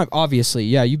 Oh, bro. obviously.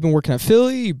 Yeah, you've been working at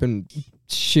Philly. You've been,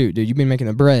 shoot, dude, you've been making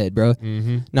the bread, bro.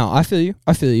 Mm-hmm. No, I feel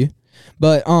you.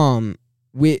 But,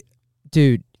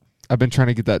 dude, I've been trying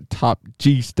to get that top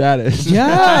G status.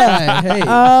 yeah, hey.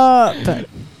 But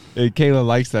Hey, Kayla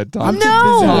likes that top. I'm No,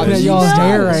 too busy looking at no. y'all's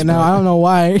hair right now. I don't know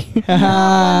why.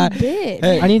 bit.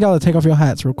 Hey. I need y'all to take off your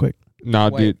hats real quick. No,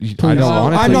 Wait, dude. I please. don't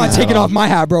want to. I'm not taking off my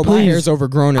hat, bro. My Please. hair's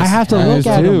overgrown. I have to as look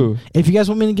hell. at too. him. If you guys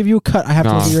want me to give you a cut, I have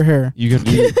to Nah. look at your hair. You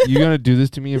gonna do this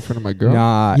to me in front of my girl?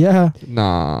 Nah. Yeah.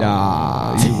 Nah.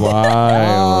 Nah. You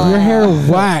wild. Your hair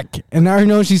whack. And I already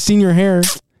know she's seen your hair.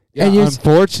 Yeah, and you're-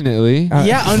 unfortunately.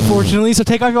 Yeah, unfortunately. So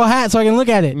take off your hat so I can look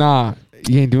at it. Nah.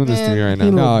 You ain't doing this to me right Man, now.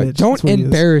 little No, bitch. don't That's what he is.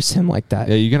 embarrass him like that.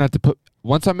 Yeah, you're gonna have to put.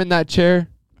 Once I'm in that chair,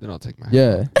 then I'll take my hat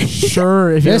Yeah. off.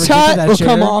 Sure. If you This ever get to hat that will chair.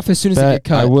 come off as soon as I get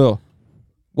Bet I cut. will.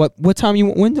 What time you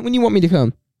when you want me to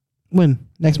come? When?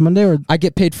 Next Monday or I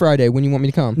get paid Friday. When you want me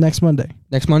to come? next Monday?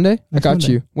 Next Monday? I Next got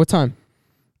Monday. you. What time?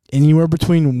 Anywhere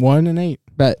between 1 and 8.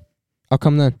 Bet. I'll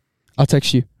come then. I'll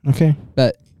text you. Okay.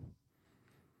 Bet.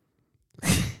 I'll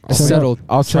It's Set settled.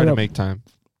 I'll try Set to up. make time.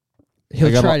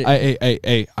 He'll try to.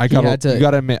 Hey, I He got. had to- You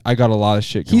gotta admit, I got a lot of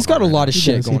shit. He's going got a on lot right of He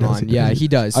shit does, he going does, on. he Yeah, does. he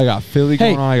does. now. I got Philly Hey,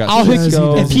 going on. I got. I'll hook does, he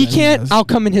Cisco. does. If he He can't, does. I'll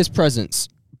come in his presence.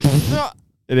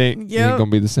 It ain't Yep.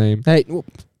 gonna be the same. Hey,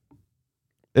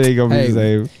 It ain't gonna Hey. be the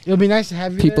same. It'll be nice to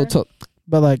have you people there. talk.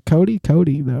 But like Cody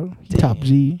though. He top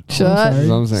G. Shut I'm That's sorry.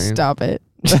 what I'm saying. Stop it.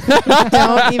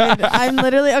 Don't even. I'm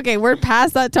literally okay. We're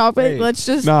past that topic. Hey. Let's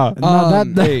just. Nah, No,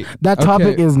 that hey, that topic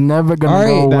okay. is never gonna All right.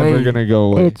 go away. never gonna go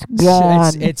away. It's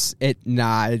gone. It's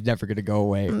never gonna go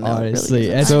away. No, it really honestly,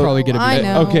 isn't. it's So- probably gonna be. I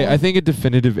know. Okay, I think a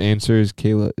definitive answer is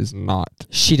Kayla is not.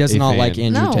 She does A not fan. like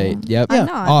Andrew No. Tate. Yep. I'm Yeah.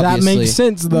 not. Obviously. That makes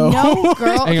sense though. No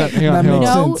girl. Hang on, okay, hang on, That hang on.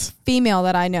 makes no sense. female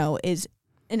that I know is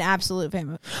an absolute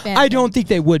fan. I don't think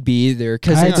they would be either,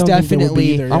 because I it's don't think they would be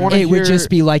definitely. either, I wanna It would hear- just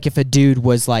be like if a dude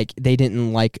was like they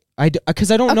didn't like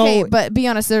because I don't Okay, know. but be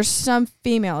honest. There's some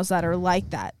females that are like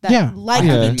that. That Yeah. like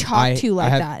Yeah. to I- be talked to like I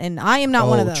have- that, and I am not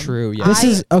one of them. True. Yeah. This I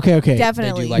is okay.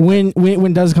 Definitely. like- when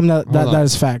it does come to Hold that, on. that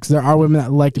is facts. There are women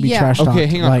that like to be Yeah. trash talked. Okay,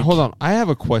 hang on, Like, hold on. I have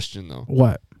a question though.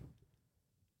 What?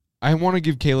 I want to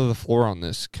give Kayla the floor on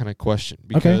this kind of question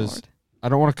because I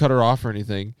don't want to cut her off or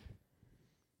anything.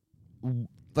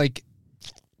 Like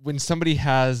when somebody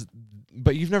has,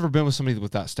 but you've never been with somebody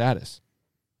with that status.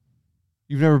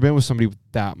 You've never been with somebody with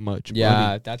that much yeah,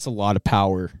 money. that's a lot of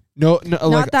power. No, not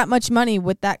like that much money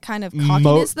with that kind of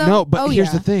cockiness, though. no, but oh, here's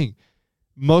yeah. the thing.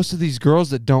 Most of these girls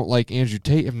that don't like Andrew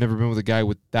Tate have never been with a guy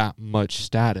with that much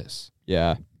status.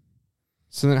 Yeah.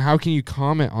 So then how can you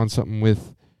comment on something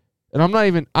with,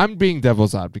 and I'm being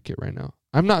devil's advocate right now.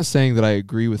 I'm not saying that I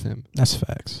agree with him. That's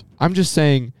facts. I'm just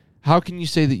saying, how can you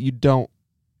say that you don't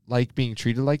like being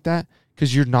treated like that?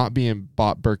 Because you're not being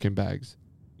bought Birkin bags.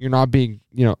 You're not being,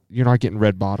 you're not getting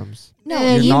red bottoms. No,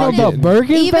 You're even not if, getting-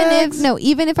 Birkin even bags? if I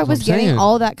That's was what I'm getting saying.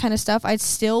 all that kind of stuff, I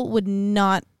still would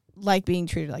not like being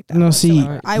treated like that. No, see,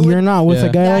 whatsoever. I would. you're not with Yeah.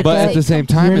 a guy like But that. at the same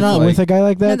time, You're it's not like, with a guy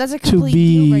like that. No, that's a to complete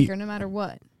be, deal breaker, no matter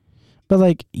what. But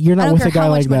like, you're I not don't with care a guy how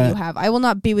like much money you that. have. I will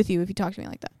not be with you if you talk to me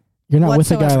like that. You're not with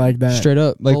a guy whatsoever. like that. Straight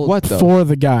up. like Well, what though? For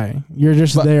the guy, you're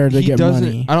just But there to he get doesn't-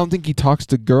 money. I don't think he talks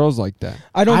to girls like that.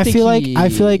 I don't I think feel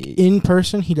like in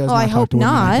person he does Oh, not I talk hope to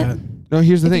women like not. that. No,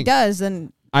 here's the If he thing. does,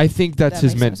 then I think that's That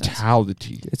his makes no sense.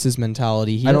 mentality. it's his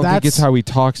mentality. He I don't think That's- it's how he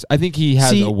talks. I think he has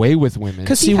See, a way with women.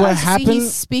 'cause he see what has- happened.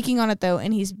 he's speaking on it though,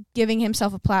 and he's giving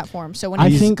himself a platform. So when I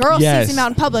his think- girl yes, sees him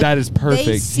out in public, that is perfect.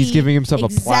 He's see giving himself a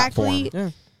exactly-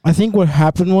 platform. I think what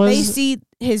happened was they see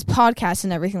his podcast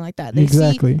and everything like that. They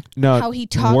exactly. see No, how he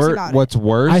talks about it. what's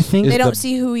worse? I think- is They don't the-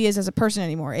 see who he is as a person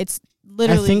anymore. It's I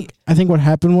literally think what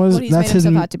happened was what he's made that's his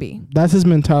himself out to be. that's his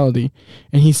mentality,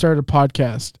 and he started a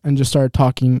podcast and just started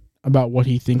talking about what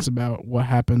he thinks about what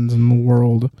happens in the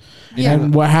world. Yeah.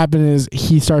 And what happened is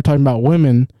he started talking about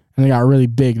women, and they got really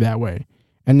big that way.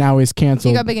 And now he's He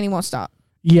canceled. got big and he won't stop.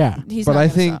 Yeah. He's But not I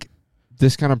gonna think stop.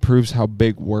 this kind of proves how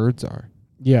big words are.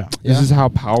 Yeah. This is how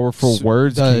powerful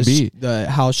words can be.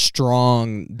 How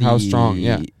strong How strong,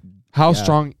 yeah. How Yeah.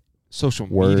 strong social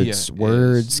media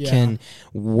words Yeah. can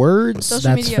words.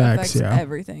 Social That's media facts, affects yeah.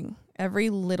 everything.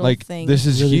 Every little like thing. this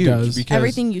is Really huge does. because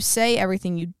Everything you say,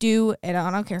 everything you do, and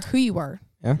I don't care who you are.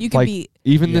 Yeah. You can Like, be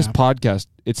even this Yeah. podcast,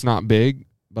 it's not big,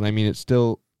 but I mean it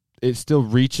still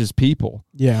reaches people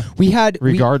Yeah. we had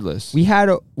regardless. we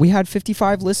had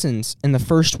 55 listens in the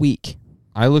first week.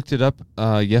 I looked it up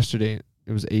yesterday.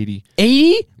 It was 80.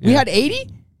 80? We Yeah. had 80?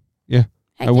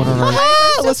 I went on our- I'm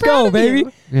so Let's proud go, of baby.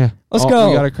 you. Yeah. Let's go.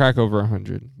 We got to crack over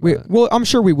 100. Well, I'm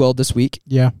sure we will this week.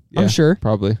 Yeah. Yeah, I'm sure.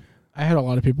 Probably. I had a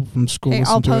lot of people from school Hey,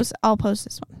 listen I'll to it. post. I'll post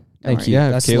this one. Don't Thank worry. you. Yeah,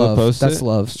 That's Kayla love. posts That's it.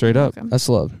 love. Straight up. Welcome. That's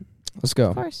love. Let's go.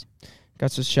 Of course.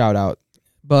 Got a shout out.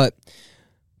 But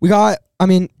we got, I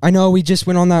mean, I know we just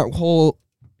went on that whole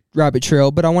rabbit trail,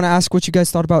 but I want to ask what you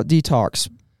guys thought about Detox.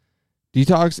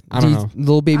 Detox? I don't know.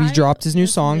 Lil Baby I dropped his new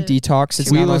listened song, to it. Detox. It's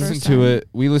We not on. listened listened to it.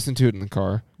 We listened to it in the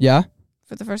car. Yeah?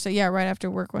 For the first time, yeah, right after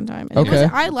work one time. And Okay.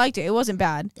 I liked it. It wasn't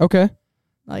bad. Okay.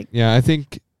 Like, Yeah, I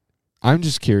think I'm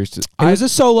just curious to It was a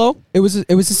solo. It was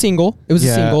a single. It was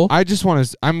a single. I just want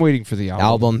to I'm waiting for the album.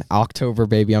 album, October,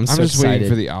 baby. I'm so just excited. waiting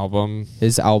for the album.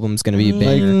 His album's going to be a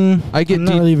banger. I get I'm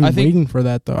not deep- even I think- waiting for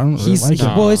that though. I don't really He's like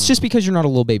Nah. it. well, it's just because you're not a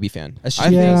Lil Baby fan. That's just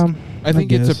I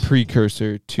think it's guess. a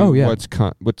precursor to Oh, yeah. what's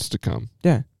to come.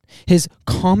 his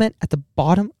comment at the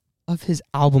bottom of his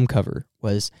album cover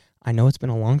was, "I know it's been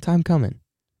a long time coming,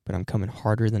 but I'm coming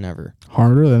harder than ever."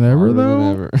 Harder than ever Harder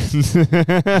though. than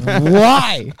ever.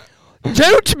 Why?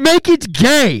 Don't make it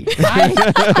gay.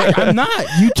 I'm not.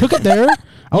 You took it there.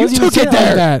 I You wasn't even took it saying like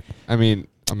there. that. I mean,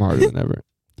 I'm harder than ever.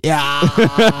 Yeah.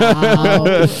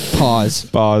 Pause.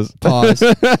 Pause. Pause.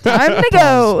 time to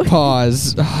go.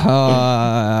 Pause.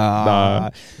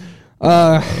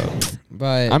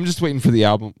 But I'm just waiting for the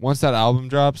album. Once that album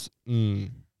drops,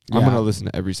 I'm Yeah. gonna listen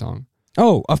to every song.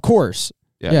 oh, of course.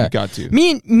 Yeah, Yeah. you got to.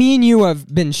 Me and you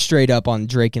have been straight up on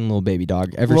Drake and Lil Baby,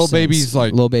 dog. Ever Lil since. Baby's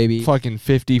like Lil Baby. Fucking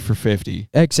 50 for 50.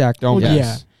 Exactly. Don't Well,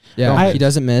 guess. Yeah. I- He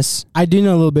doesn't miss. I do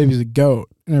know Lil Baby's a goat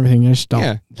and everything. I just don't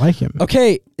Yeah. like him.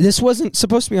 Okay, this wasn't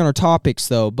supposed to be on our topics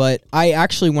though, but I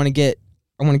actually want to get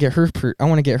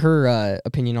her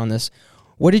opinion on this.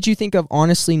 What did you think of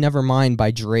Honestly Nevermind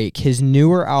by Drake? His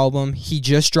newer album, he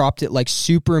just dropped it like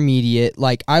super immediate.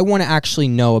 Like I want to actually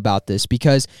know about this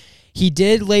because he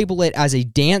did label it as a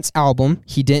dance album.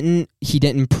 He didn't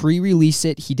pre-release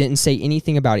it. He didn't say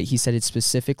anything about it. He said it's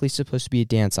specifically supposed to be a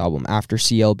dance album after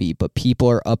CLB, but people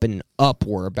are up in an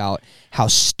uproar about how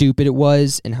stupid it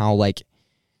was and how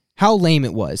lame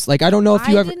it was. Like I don't know if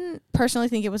you I ever didn't personally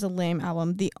think it was a lame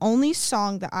album. The only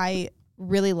song that I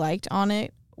really liked on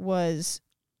it was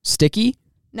Sticky?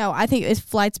 no, I think it's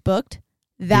Flights Booked.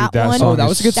 That Dude, one. song Oh, that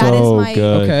was a good That is so my-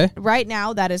 good. Okay. Right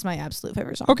now, that is my absolute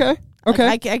favorite song. Okay. Okay.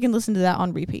 Like, I can listen to that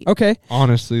on repeat. Okay.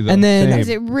 Honestly, though. And then- same. Because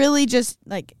it really just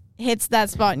like hits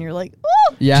that spot, and you're like,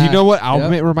 oh, Yeah. Do you know what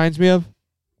album Yep. it reminds me of?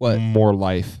 What? More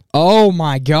Life. Oh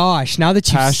my gosh! Now that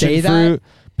you Passion say fruit.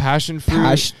 Passion fruit.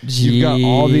 that, You've got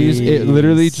all these. It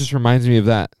literally just reminds me of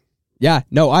that. Yeah.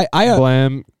 No, I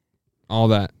Blam. All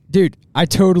that. dude, I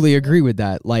totally agree with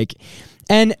that. Like,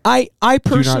 and I Do not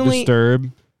personally,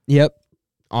 disturb. yep,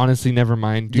 Honestly, never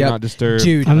mind. Do Yep. not disturb.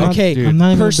 dude. I'm not, Okay, dude. I'm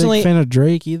not even a personally- big fan of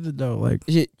Drake either though. Like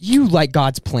you like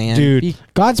God's plan, Dude.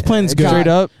 God's plan's good. Straight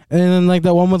up. And then like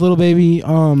that one with Little Baby,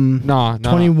 Nah.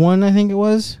 21, I think it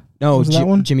was. No, Was that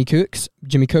one? Jimmy Cooks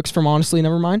from Honestly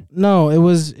Nevermind. No, it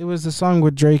was the song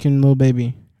with Drake and Lil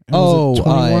Baby. And was it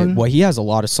 21? Well, he has a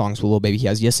lot of songs with Lil Baby. He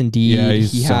has Yes Indeed. Yeah,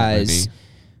 he has. many.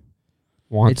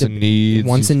 Wants It's a- and needs.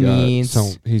 Wants He's and got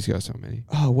Needs. He's got so many.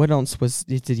 Oh, what else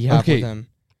did he have Okay, with him?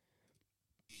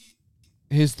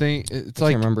 His thing. It's I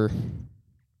like can't remember.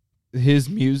 his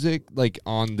music, like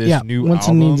on this yeah, new Wants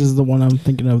album. and Needs is the one I'm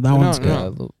thinking of. That No, one's no,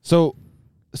 good. no. So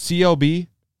CLB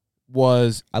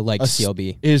was I like A s-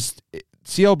 CLB.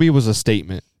 CLB was a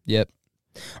statement. Yep.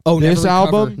 Oh, This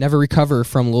album- Never Recover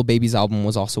from Lil Baby's album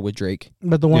was also with Drake.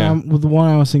 But the one Yeah. the one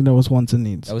I was thinking of was Wants and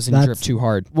Needs. That was in That's, Drip Too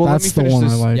Hard. Well, That's the let me one I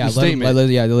finish this. like. Yeah, the statement.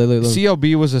 let-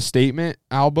 CLB was a statement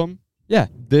album. Yeah.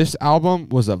 This album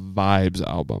was a vibes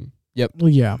album. Well,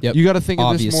 yeah. Yep. You got to think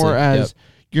of this Obviously, more as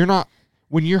you're not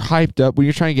when you're hyped up. When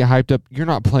you're trying to get hyped up, you're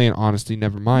not playing Honestly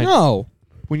Nevermind. No,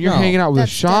 When you're No. hanging out with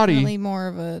that's a shawty, definitely more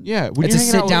of a yeah. When it's a you're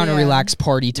hanging sit out down and yeah. relax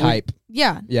party type.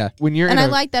 yeah. Yeah, when you're And in I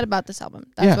a- like that about this album.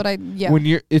 That's Yeah. what I when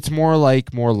you're it's more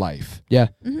like more life. yeah.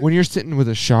 Mhm. When you're sitting with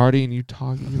a shawty and you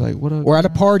talk, you're like, what up? We're at a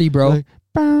party, bro. Like,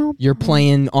 You're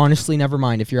playing Honestly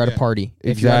Nevermind if you're at a party.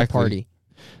 If you're at a Exactly. party.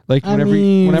 Like I whenever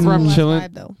mean- whenever I'm Less chilling,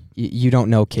 vibe, though. You don't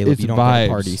know, Caleb. It's You don't go vibes. to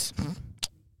parties.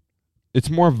 it's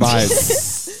more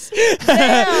vibes.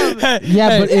 Damn.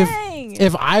 Yeah, but Dang.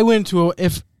 if I went to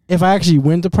if I actually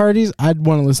went to parties, I'd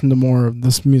want to listen to more of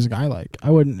this music I like. I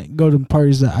wouldn't go to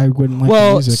parties that I wouldn't like. the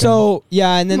Well, music so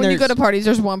yeah, and then when you there's go to parties,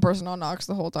 there's one person on Knox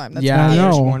the whole time. That's Yeah, I weird.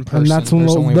 there's know, one and person. that's one.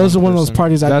 There's only Those are one one of those person.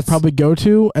 parties I'd That's- probably go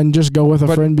to and just go with a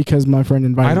But friend because my friend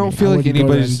invited me. I don't feel like wouldn't go to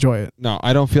anybody's- enjoy it. No,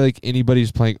 I don't feel like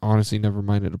anybody's playing Honestly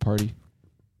Nevermind at a party.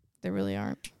 They really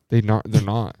aren't. They're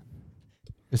not.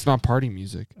 It's not party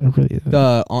music. It really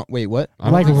is. Wait, what? I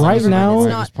don't Like think right Honestly now- Nevermind It's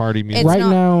not- is party music. it's right not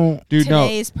now, Dude, no.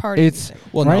 Today's party. it's- music.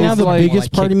 Well, right no, now it's the like-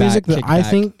 biggest party kickback, music that I kickback.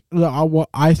 think what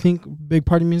I think big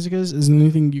party music is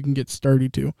anything you can get sturdy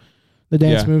to. The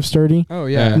dance Yeah. move sturdy. Oh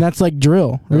Yeah. yeah. And that's like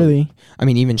drill, really. I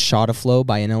mean, even Shot of Flow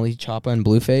by NLE Choppa and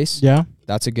Blueface. Yeah.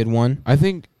 That's a good one. I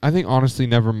think Honestly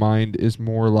Nevermind is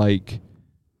more like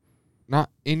not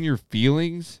in your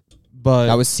feelings, but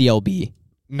That was CLB.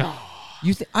 no.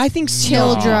 I think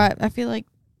Chill Nah. drive. I feel like,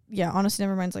 yeah, honestly,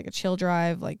 Nevermind's like a chill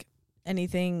drive. Like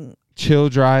anything. Chill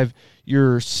drive.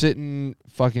 You're sitting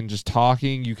fucking just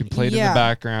talking. You can play it in Yeah. the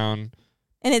background.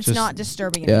 And it's Just- not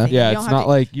disturbing Yeah. anything. Yeah, You don't it's have not to-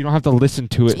 like you don't have to listen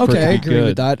to it for Okay, I it to be agree good.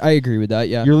 with that. I agree with that.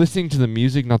 Yeah. You're listening to the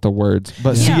music, not the words.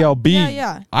 But Yeah. CLB,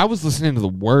 Yeah. I was listening to the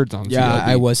words on Yeah,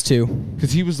 CLB. I was too.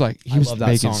 Because he was like, he I was love that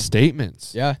making song.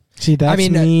 statements. Yeah. See, that's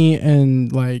mean, me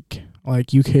and like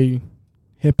UK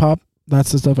hip hop.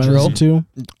 That's the stuff I Drill? listen to.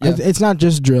 Yeah. It's not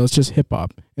just drill; it's just hip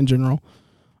hop in general.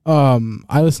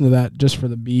 I listen to that just for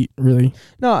the beat, really.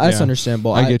 No, that's Yeah.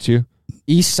 understandable. I get you.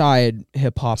 East Side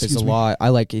hip hop is Excuse a me. lot. I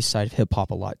like East Side hip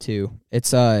hop a lot too.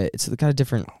 It's got a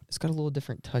different. It's got a little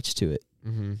different touch to it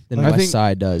Mm-hmm. than I West think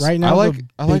Side does. Right now, I like the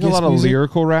a lot biggest of music-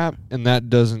 lyrical rap, and that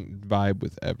doesn't vibe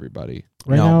with everybody.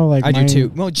 Right No, now, like I do mine-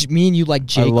 too. Well, me and you like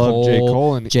J. I love Cole, J.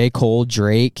 Cole and J. Cole,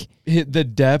 Drake. the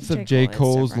depth J. of J. Cole is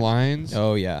Cole's different. lines.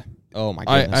 Oh yeah. Oh my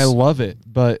I goodness. love it,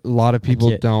 but a lot of people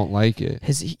get- don't like it.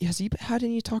 Has he had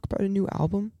any talk about a new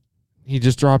album? He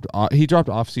just dropped. He dropped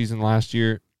Off Season last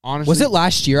year. Honestly, Was it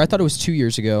last year? I thought it was 2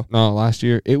 years ago. No, last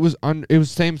year. It was It was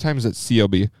same time as at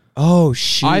CLB. Oh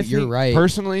shoot, I you're think, right.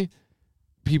 Personally,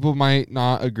 people might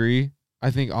not agree. I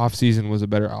think Off Season was a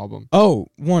better album.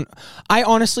 I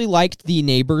honestly liked the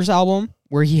Neighbors album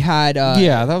where he had.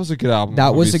 Yeah, that was a good album.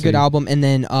 that was a good obviously. album. And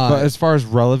then, But as far as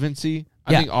relevancy,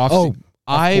 I yeah. think Off. Oh,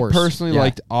 I course. personally Yeah.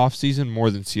 liked Off Season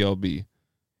more than CLB.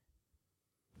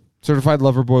 Certified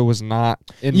Lover Boy was not.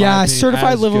 In Yeah, my opinion,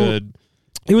 Certified as Lover- good.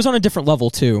 it was on a different level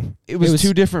too. It was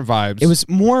two different vibes. It was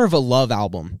more of a love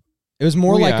album. It was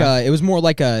more Well, like yeah. a. It was more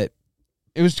like a.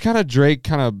 It was kind of Drake,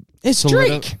 kind of. It's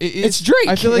Drake. It's Drake.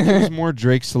 I feel like it was more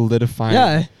Drake solidifying.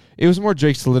 Yeah. It was more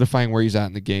Drake solidifying where he's at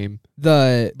in the game.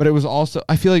 The But it was also,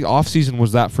 I feel like Off Season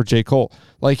was that for J. Cole.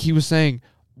 Like he was saying,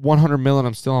 100 million,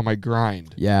 I'm still on my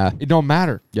grind. yeah. It don't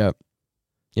matter. Yep.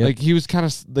 Yep. Like he was kind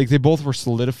of like they both were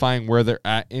solidifying where they're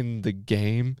at in the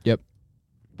game. Yep.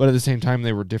 But at the same time,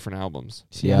 they were different albums.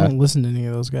 See, I don't listen to any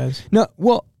of those guys. No.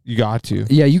 Well. You got to.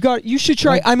 Yeah. You should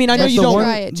try. Like, I mean, I know Just you the don't. one-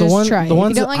 Try it. Just try it. The If you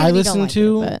ones don't that like it, I you don't listen like it,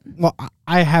 to, but- well,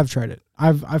 I have tried it.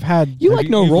 I've had. You Have like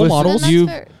you- no you've role listened- models. You've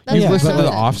Yeah, listened to but-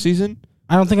 the Off Season?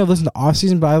 I don't think I've listened to Off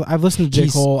Season, but I've listened to J.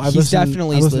 Cole. I've he's listened,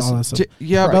 definitely I've listened to all that listened- stuff.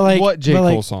 Yeah, Right. but But what J. but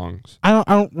Cole songs? I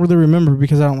don't really remember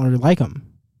because I don't really like them.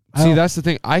 See, that's the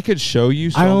thing. I could show you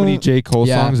I so many don't- J. Cole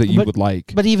Yeah. songs that you But- would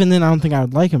like. But even then, I don't think I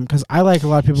would like them because I like a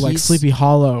lot of people like He's- Sleepy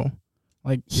Hollow.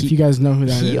 Like, if you guys know who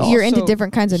that he is. also- You're into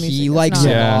different kinds of music. he It's likes not-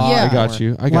 it. Yeah, Yeah. I got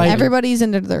you. I got Like- you. Everybody's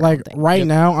into their Like own thing. right Yep.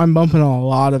 now, I'm bumping a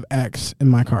lot of X in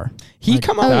my car. He Like-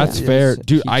 come out. Oh, That's yeah. fair.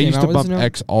 Dude, He I came used out to with bump his own-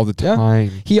 X all the Yeah.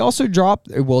 time. He also dropped.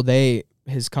 Well,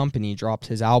 his company dropped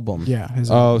his album. Yeah. His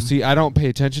Oh, album. see, I don't pay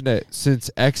attention to it. Since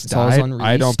X It's all his died, I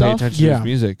unreleased don't pay stuff? attention to Yeah. his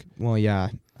music. Well, yeah.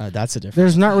 That's a difference.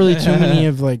 There's not really too many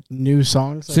of like new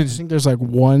songs. Like, I Since- think there's like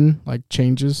one like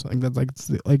changes like that's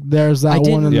like there's I that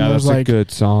didn't- one and Yeah, there's that's a like good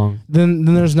song. then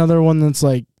there's another one that's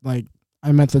like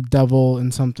I met the devil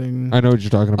in something. I know what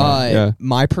you're talking about. Yeah.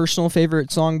 My personal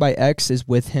favorite song by X is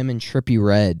with him and Trippie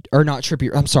Redd, or not Trippie.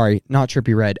 I'm sorry, not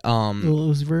Trippie Redd.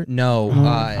 Lucifer. No,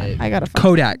 I gotta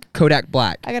find Kodak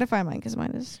Black. I gotta find mine because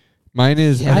mine is. Mine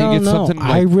is, Yeah. I think don't it's know. something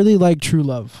I like, really like True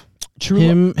Love. True.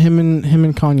 Him and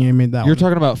Kanye made that you're one.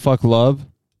 talking about Fuck Love?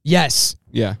 Yes.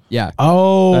 Yeah. Yeah.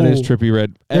 Oh, That is Trippie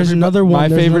Redd. There's another one- My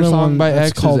there's favorite another song one by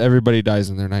that's X called- is Everybody Dies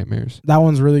in Their Nightmares. that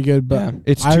one's really good, but Yeah.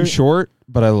 It's I- too short,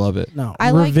 but I love it. no. I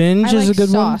Revenge like is a good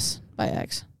Sauce by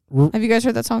X. one. Have you guys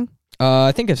heard that song?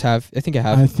 I think I have. I think I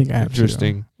have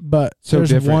Interesting. too. But So there's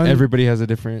different. one. Everybody has a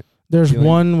different. There's feeling.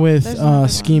 one with There's another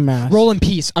Ski one. Mask. Roll in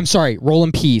Peace. I'm sorry. Roll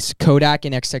in Peace. Kodak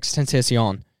and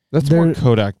XXXTentacion. That's more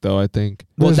Kodak though, I think.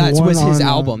 Well, There's that was one his on,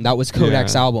 album. That was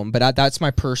Kodak's Yeah. album. But that's my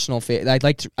personal favorite.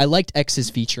 I liked X's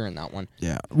feature in that one.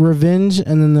 Yeah, Revenge,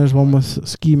 and then there's one with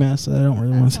Ski Mask that I don't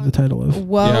really want to see the title of.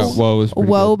 Whoa. Yeah, Whoa is pretty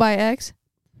Whoa good. by X.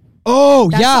 Oh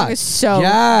That yeah, song is so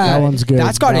yeah. That one's good.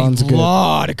 That's got That a one's good.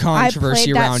 lot of I controversy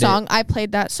played that around song. it. I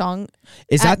played that song.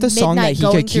 Is that at the song that midnight he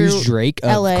going accused through Drake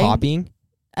of LA. copying?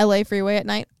 LA Freeway at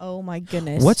night. Oh my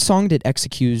goodness. What song did X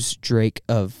accuse Drake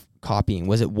of copying?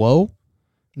 Was it Whoa?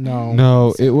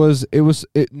 No, it was.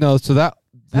 No, so that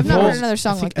I've the not whole- heard another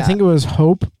song like that. I think it was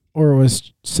Hope or it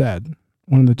was Sad.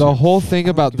 One of the two. The whole thing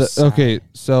about the sad. okay,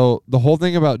 so the whole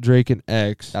thing about Drake and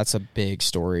X That's a big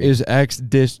story. is X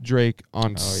dissed Drake on Oh,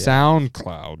 yeah.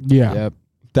 SoundCloud. Yeah. Yep.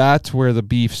 That's where the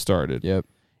beef started. Yep.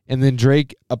 And then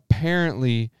Drake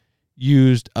apparently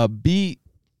used a beat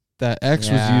that X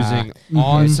Yeah. was using Mhm.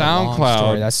 on It's a long story.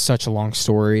 SoundCloud. That's such a long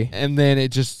story. And then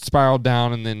it just spiraled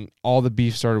down, and then all the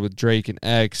beef started with Drake and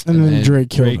X. And then Drake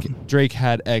killed him. Drake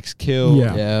had X killed.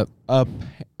 Yeah. Yep. Up,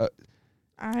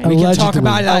 We can talk Allegedly.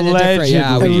 about that in a different.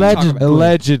 Yeah, we can talk about-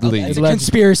 allegedly. It's a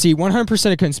conspiracy,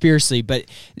 100% a conspiracy. But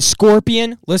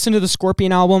Scorpion, listen to the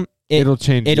Scorpion album. It'll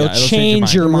change. It'll yeah,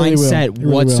 change your It really will. mindset It really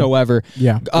will. whatsoever.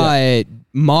 Yeah.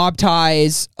 Mob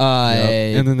Ties. Yep.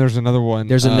 And then there's another one.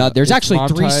 There's another. There's it's actually Mob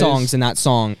 3 Ties. songs in that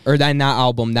song or in that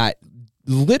album that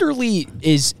literally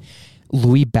is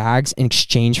Louis bags in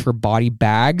exchange for body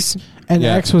bags. And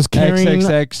Yeah. X was carrying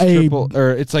XXX a triple,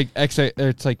 or it's like X, or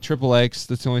it's like triple X.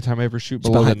 That's the only time I ever shoot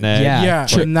below the behind- neck. yeah.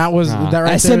 yeah, and that was Nah. that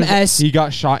right SMS. He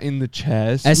got shot in the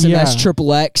chest. SMS Yeah.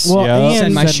 triple X. Well, Yep. and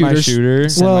Send my shooters. shooter.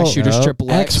 Send my Well, shooters Yep. triple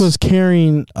there. X. X was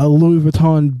carrying a Louis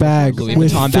Vuitton bag Louis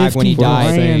with Vuitton 50 bag when he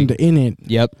died. grand in it.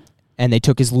 Yep. And they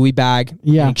took his Louis bag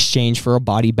Yeah. in exchange for a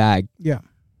body bag. Yeah.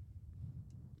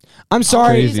 I'm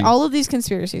sorry. Crazy. all of these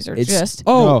conspiracies are It's just.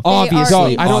 oh, No.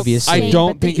 obviously, They are obviously. I insane,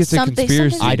 don't but think they- it's a something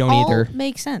conspiracy. they I don't all either.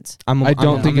 Make sense. I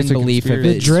don't think I'm it's in a belief if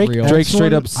conspiracy. it's Drake real. Drake X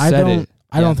straight one, up said it.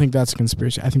 I don't think that's a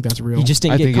conspiracy. I think that's real. He just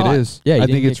didn't I get think caught. it is. Yeah, he I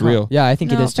didn't think get it's caught. real. Yeah, I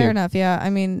think it No, is fair too. enough. Yeah, I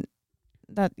mean,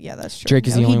 that's true. Drake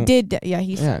is the No, only he one- did. Yeah,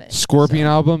 he Yeah. said it. Scorpion So-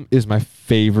 album is my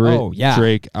favorite Oh, yeah.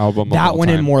 Drake album. of That all one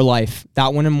time. and More Life.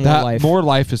 That one and More That Life. More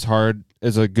Life is hard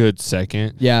as a good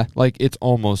second. Yeah. Like it's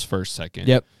almost first second.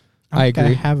 Yep. I think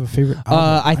agree. have a favorite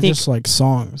album. I think- just like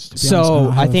songs. To be So, honest. don't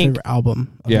I have a think- favorite album.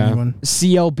 Of Yeah. anyone.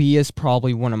 CLB is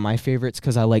probably one of my favorites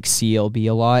because I like CLB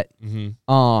a lot.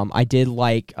 Mm-hmm. I did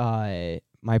like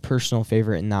my personal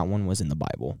favorite in that one was In the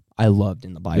Bible. I loved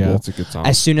In the Bible. Yeah, that's a good song.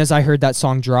 As soon as I heard that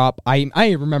song drop, I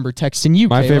remember texting you.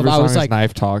 My Caleb. favorite I song was is like,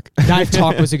 Knife Talk. Knife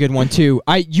Talk was a good one too.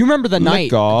 You remember the night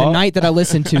that I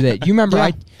listened to that. You remember Yeah.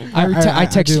 I I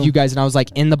texted do. you guys and I was like,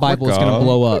 In the Bible is gonna Go.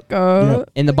 blow up. Go.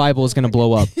 In the Bible is gonna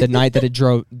blow up. The night that it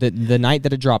drove, the night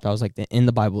that it dropped, I was like, In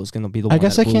the Bible is gonna be the one. I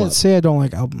guess that I blew can't up. say I don't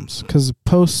like albums because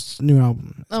Post's new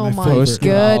album. Is Oh my favorite.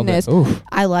 goodness. Oof.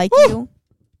 I Like You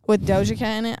with Doja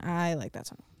Cat in it. I like that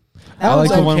song. I like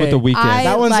the one with the weekend. I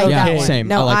That one's like okay. that Yeah, one. same.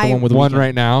 No, I like the one with One Weeknd.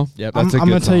 right now. Yep. That's a I'm good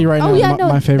gonna tell you song. right Oh now. yeah, no,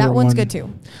 my favorite that one's one. good too.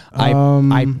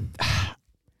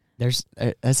 There's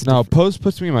that's a No, different- Post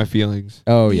puts me in my feelings.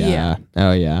 Oh yeah. Yeah.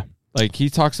 Oh yeah. Like he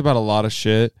talks about a lot of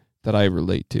shit that I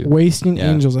relate to. Wasting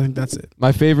Yeah. Angels. I think that's it.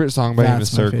 My favorite song by him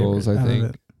is That's my Circles. favorite I out of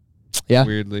think. it. Yeah.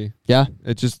 Weirdly. Yeah.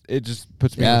 It just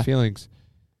puts me in Yeah. my feelings.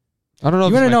 I don't know.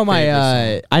 You want to know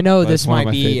my? I know but this it's one of might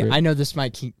my be. favorite. I know this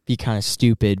might be kind of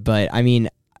stupid, but I mean,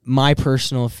 my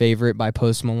personal favorite by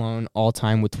Post Malone all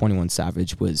time with 21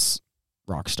 Savage was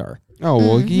Rockstar. Oh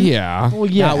well, Mhm. yeah. Well,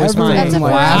 yeah, That was my- That's a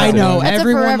everyone forever- likes I it. know That's a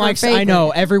everyone forever likes. I favorite. know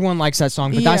everyone likes that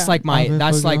song, but that's Yeah. like my.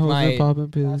 That's like my.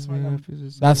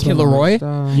 That's Killer Roy?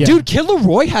 Yeah. Dude, Killer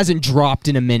Roy hasn't dropped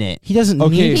in a minute. He doesn't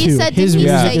Okay. need He to. said His he,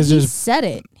 music say, is he just said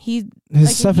it. He his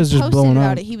like, stuff he is just posted blowing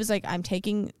about up. it. He was like, I'm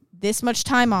taking this much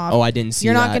time off. Oh, I didn't see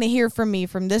You're not that. going to hear from me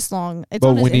from this long. It's But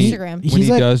on his when he- Instagram. When He's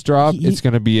he like- does drop, he- it's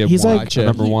gonna be a he's like- watch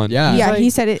number one. Yeah. yeah, like-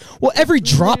 he said it. Well, every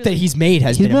drop that he's made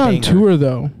has He's been been a on banger. tour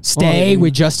though. Stay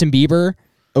with Justin Bieber.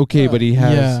 Okay, but he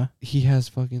has Yeah.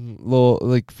 fucking little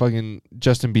like fucking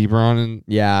Justin Bieber on and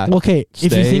Yeah. Okay, if you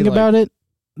Stay, think like- about it,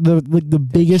 the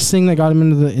biggest thing that got him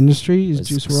into the industry is Was-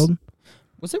 Juice WRLD.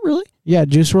 Was it really? Yeah,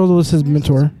 Juice WRLD was his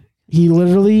mentor. He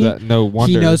literally. that, no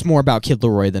wonder. He knows more about Kid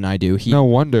Leroy than I do. He, No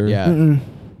wonder. Yeah. Mm-mm.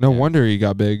 No Yeah. wonder he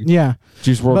got big. Yeah,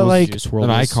 Juice WRLD But, was like- Juice WRLD an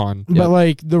was- icon. Yep. but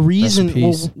like the reason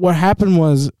peace. what happened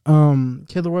was,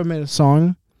 Kid Leroy made a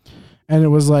song, and it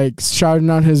was like shouting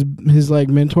out his like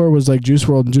mentor was like Juice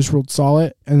WRLD, and Juice WRLD saw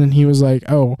it, and then he was like,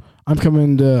 "Oh, I'm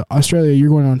coming to Australia. You're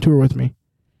going on tour with me."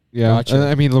 Yeah, Gotcha.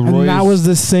 I mean And Leroy's that was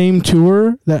the same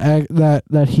tour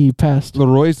that he passed.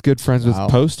 Leroy's good friends Wow.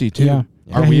 with Posty too. Yeah.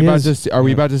 Are Yeah, we he about is. to see? Are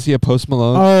we about to see a Post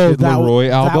Malone Kid that Leroy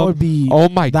album? That would be. Oh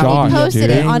my that would god, be He posted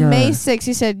dude! it on May Banger. 6th.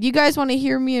 He said, "You guys want to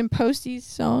hear me and post these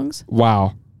songs?"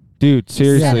 Wow, dude,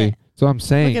 seriously. it. That's what I'm Look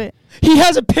saying. at it. He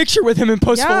has a picture with him in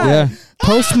Post Yeah. Malone. Yeah,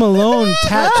 Post Malone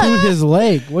tattooed his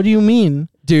leg. What do you mean?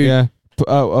 Dude. yeah.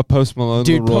 A Post Malone,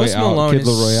 Dude, Leroy Post Malone Kid is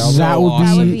Leroy so album. That would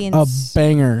That would be be a ins-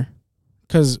 banger.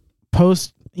 Because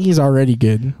Post, he's already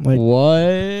good. Like What?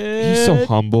 He's so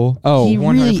humble. Oh, he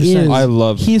 100%. really is. I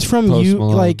love. He's from Post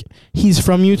Malone. like he's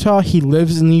from Utah. He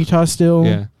lives in Utah still.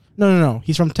 Yeah, No.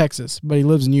 He's from Texas, but he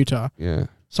lives in Utah, yeah.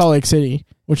 Salt Lake City,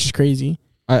 which is crazy.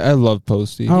 I love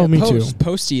Posty. Oh, me too.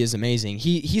 Posty is amazing.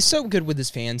 He's so good with his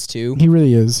fans too. He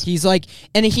really is. He's like,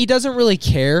 and he doesn't really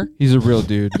care. He's a real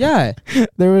dude. Yeah.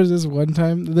 There was this one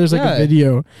time. There's like Yeah. a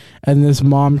video, and this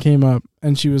mom came up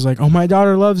and she was like, "Oh, my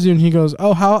daughter loves you." And he goes,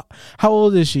 "Oh, how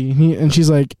old is she?" And she's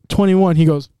like, 21. He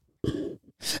goes,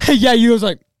 Yeah, you was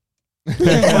like,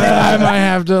 "I might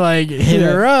have to like hit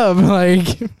her up."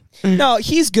 Like, no,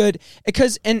 he's good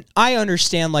because, and I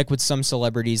understand like with some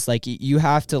celebrities, like you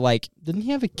have to like, didn't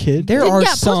he have a kid? there are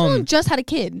Post Malone some. just had a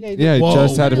kid. Yeah, Whoa,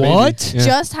 just had a baby. what? Yeah.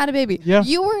 Just had a baby. Yeah.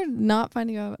 You were not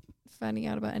finding out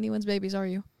about anyone's babies, are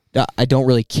you? I don't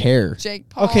really care. Jake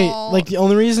Paul. Okay, like the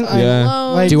only reason Yeah.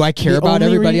 like, Do I care the about only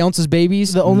everybody re- else's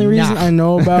babies? the only reason Nah. I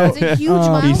know about It's a huge He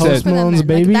milestone said- for them. Malone's Like,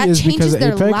 baby that is because changes of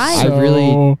their Apex. lives. I really-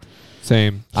 so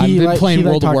Same. I've he, been like, playing he,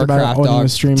 like, World of talked about Warcraft, it when he dog.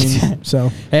 was streaming.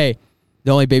 So Hey,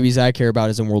 the only babies I care about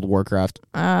is in World of Warcraft.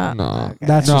 No.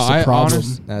 that's No, just a I problem.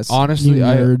 That's Honestly, You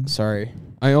nerd. sorry.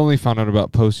 I only found out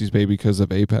about Posty's baby because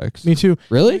of Apex. Me too.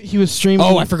 Really? He was streaming.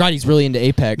 Oh, I forgot he's really into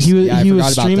Apex. He was Yeah, I he was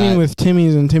forgot about streaming that. with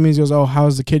Timmy's, and Timmy's goes, "Oh,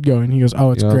 how's the kid going?" He goes, "Oh,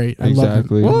 it's Yep, great. I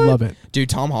exactly. love it. I What? love it." Dude,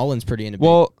 Tom Holland's pretty into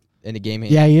Well, into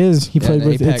gaming. Yeah, he is. He Yeah, played the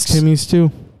with Apex. It's Timmy's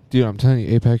too. dude, I'm telling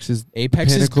you, Apex is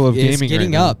Apex pinnacle of is gaming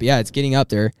getting right now. up. Yeah, it's getting up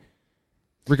there.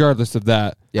 regardless of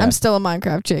that. Yeah. I'm still a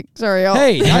Minecraft chick. Sorry, y'all.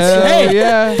 Hey, Hell hey,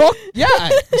 yeah. fuck yeah.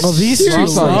 Well, these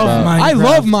Seriously. two love Minecraft. I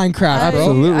love I, Minecraft, bro.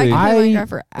 Absolutely. I can I- play Minecraft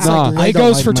for hours. Nah. I It don't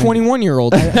goes like for Minecraft.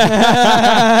 21-year-olds.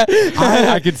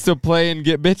 I could still play and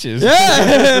get bitches.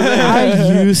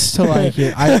 I used to like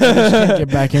it. I just can't get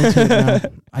back into it now.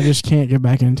 I just can't get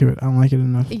back into it. I don't like it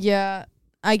enough. Yeah,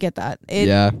 I get that.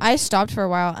 Yeah. I stopped for a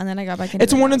while and then I got back into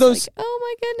It's it. one and of I was those- like, oh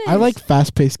my goodness. I like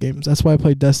fast-paced games. That's why I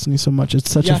play Destiny so much. It's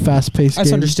such Yeah. a fast-paced That's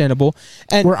game. understandable.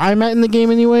 And Where I'm at in the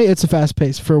game anyway, it's a fast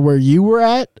pace. For where you were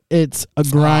at, it's a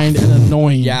grind and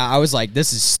annoying. yeah, I was like,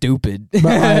 this is stupid. But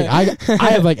like, I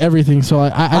have like everything, so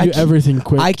I I do ca- everything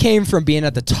quick. I came from being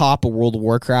at the top of World of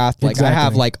Warcraft. Like I have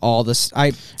Exactly. like all this.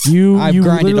 I've you grinded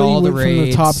literally all the went from the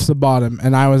raids. top to the bottom,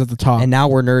 and I was at the top. and now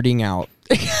we're nerding out.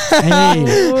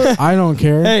 Hey, I don't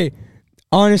care. Hey,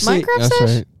 honestly, Minecraft That's Sesh?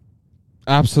 right.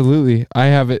 Absolutely. I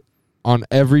have it on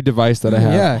every device that I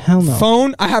have. yeah, Hell no.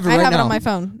 phone. I have it I right have now. it on my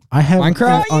phone. I have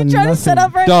Minecraft? it on you trying nothing. to set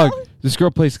up right Dog, now? this girl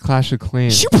plays Clash of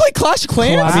Clans. You play Clash of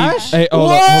Clans? I mean, Clash? hey,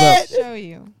 hold up, hold up. Show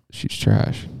you. She's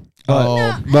trash. Oh.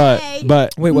 Hey.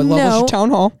 But Wait, what level's No. your town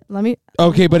hall? Let me.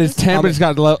 okay, but it's 10, How but it's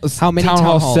got how many town town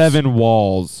hall halls? 7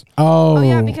 walls. Oh, Oh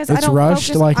yeah, because I it's don't rushed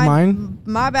focus, like mine.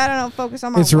 My bad. I don't focus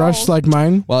on my. It's rushed walls. like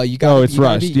mine. Well, you got. Oh, it's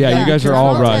rushed. Yeah, you guys are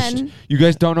all rushed. 10. You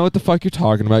guys don't know what the fuck you're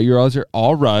talking about. You guys are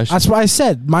all rushed. That's what I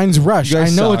said. Mine's rushed. You I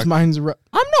guys know suck. it's mine's. I'm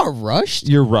not rushed.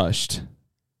 You're rushed.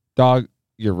 Dog,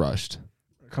 you're rushed.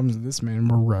 Comes to this man,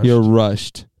 we're rushed. You're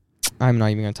rushed. I'm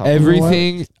not even gonna talk.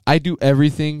 Everything, I do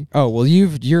everything. Oh well,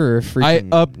 you're a freaking.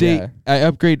 I update, yeah. I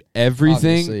upgrade everything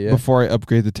Obviously, yeah. before I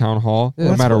upgrade the town hall, Yeah, no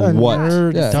that's matter a what.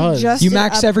 nerd Yeah. does. Just You the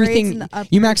max upgrades everything. and the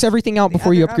You upgrades. max everything out The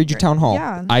before you other upgrade your upgrade. town hall.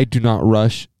 Yeah. I do not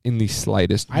rush in the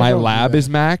slightest. I My don't do lab that. is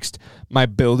maxed. My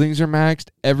buildings are maxed.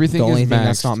 Everything The only is thing maxed.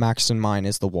 that's not maxed in mine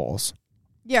is the walls.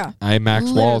 Yeah. I max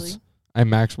Literally. walls. I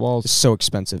max It's walls. so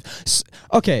expensive.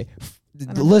 Okay. The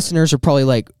don't know. listeners are probably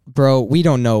like, bro, we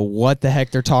don't know what the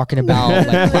heck they're talking about.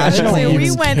 Like Clash of Literally,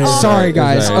 Clans. we went care. all Sorry, over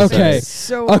guys. the Okay. place.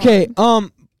 So Okay.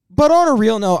 But on a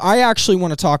real note, I actually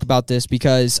want to talk about this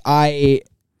because it's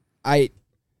Like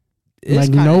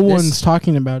kinda- no this- one's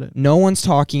talking about it. no one's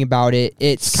talking about it.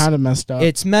 It's kind of messed up.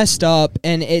 It's messed up,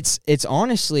 and it's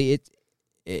honestly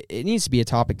it needs to be a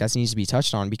topic that needs to be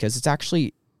touched on because it's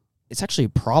actually a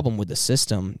problem with the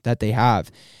system that they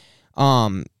have.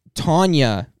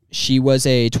 Tanya, she was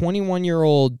a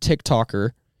 21-year-old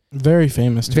TikToker, very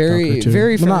famous. very TikToker, too.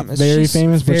 very Well, famous. not very She's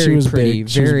famous, but she very was pretty, big.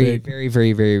 She was very, big. very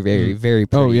very very pretty.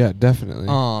 Oh yeah, definitely.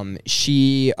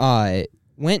 She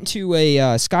went to a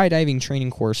skydiving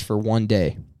training course for one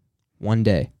day, One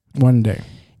day.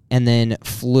 and then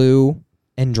flew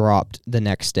and dropped the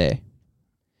next day.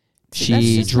 That's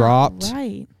She just not dropped.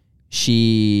 Right.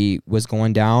 She was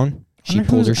going down. I She wonder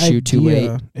pulled her whose chute too late.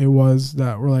 idea It was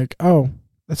that we're like, oh,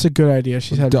 That's a good idea.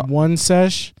 She's had one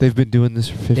sesh. They've been doing this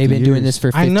for 50 They've been years. doing this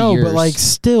for 50 I know, years. but like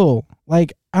still,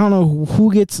 like I don't know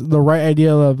who gets the right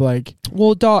idea of like.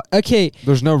 Well, okay.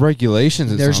 There's no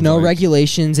regulations. There's no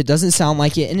regulations. It doesn't sound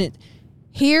like it. And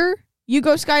Here, you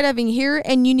go skydiving here,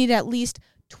 and you need at least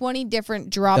 20 different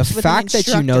drops. the with an fact that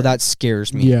you know instructor. that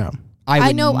scares me. Yeah. I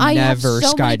would know. I have never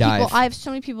so many skydive. people. I have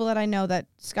so many people that I know that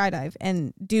skydive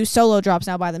and do solo drops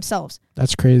now by themselves.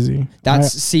 That's crazy.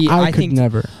 I think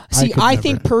never. I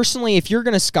think personally, if you're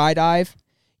gonna skydive,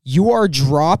 you are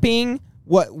dropping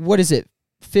what is it?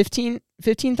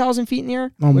 15,000 feet in the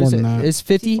air? No, What more is than it? that. Is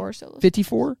 50? 54 solos.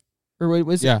 54? Or what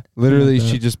was it? Yeah, literally, Something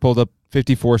like she that. just pulled up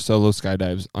 54 solo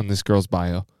skydives on this girl's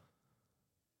bio.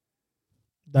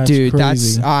 That's Dude,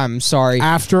 crazy. I'm sorry.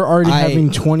 After already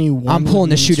having 21. I'm pulling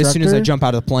the with chute as soon as I instructor? jump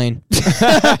out of the plane.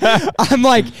 I'm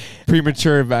like,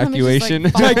 Premature evacuation.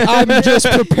 just, like I'm just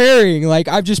preparing. Like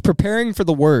I'm just preparing for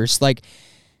the worst. Like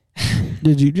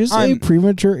Did you just say I'm-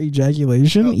 premature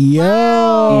ejaculation?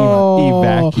 Yo.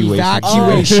 Evacuation.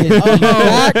 evacuation.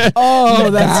 Oh,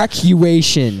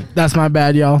 Evacuation. That's my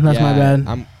bad, y'all. That's my Yeah,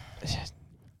 bad.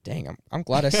 I'm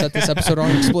glad I set this episode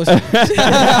on explicit.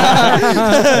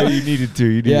 You needed to.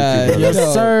 You needed Yeah, to. brother. Yes,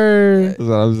 No. sir. That's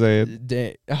what I'm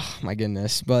saying. Oh my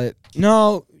goodness. But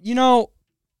no,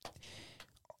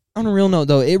 on a real note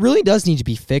though, it really does need to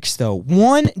be fixed though.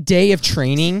 1 day of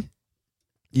training.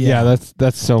 Yeah,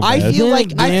 that's so I bad. feel Then-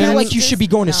 like then- you should be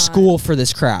going to It's school for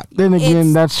this crap. Then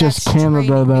again, that's just Canada, training,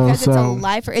 though. because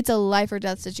So it's a life or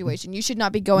death situation. You should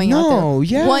not be going out No,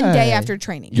 there yeah. 1 day after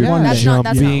training. You're That's not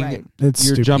right. it's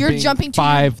You're stupid. jumping, You're jumping to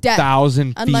your death 5,000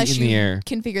 feet Unless in you the air.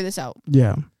 can figure this out. Yeah.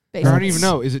 I don't basically. even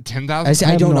know. Is it 10,000?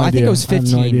 I don't have know. no I think it idea. was I have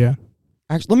 15. no idea.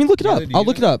 Actually, let me look it Kayla, up. do you I'll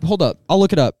look it know? up. Hold up. I'll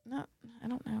look it up. No, I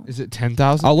don't know. Is it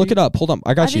 10,000? I'll look it up. Hold on.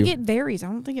 I I got think you. it varies. I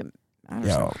don't think it. I don't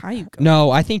Yo. know how you go.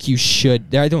 No, I think you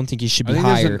should. I don't think you should be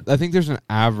higher. I think there's an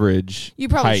average. You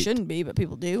probably height. shouldn't be, but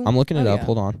people do. I'm looking it Oh, up. yeah.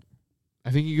 Hold on.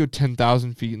 I think you go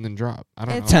 10,000 feet and then drop. I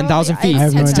don't know. It's 10,000 probably- feet. I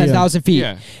have no It's idea. 10,000 feet.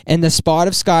 Yeah. And the spot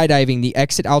of skydiving, the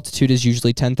exit altitude is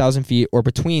usually 10,000 feet or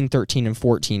between 13 and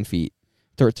 14 feet.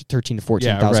 13 to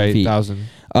 14,000 right. feet.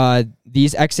 1,000.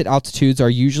 These exit altitudes are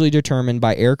usually determined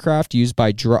by aircraft used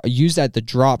at the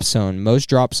drop zone. Most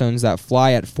drop zones that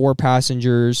fly at 4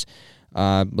 passengers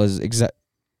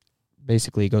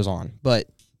basically goes on. But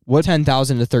What?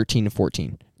 10,000 to 13 to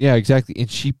 14. Yeah, exactly. And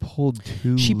she pulled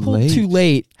too She pulled too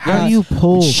late. How Yeah. do you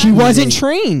pull? She wasn't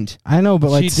trained. I know, but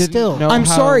like She didn't still. know I'm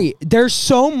how- sorry. There's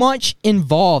so much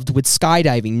involved with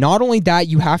skydiving. Not only that,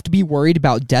 you have to be worried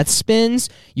about death spins.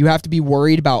 You have to be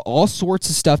worried about all sorts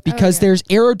of stuff because yeah. there's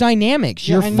aerodynamics.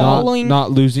 Yeah, You're I know. following.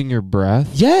 Not losing your breath,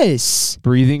 Yes.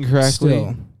 breathing correctly.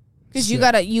 Still. Because you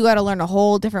gotta learn a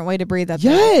whole different way to breathe. That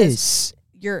Yes.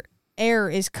 your air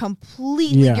is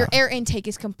completely Yeah. your air intake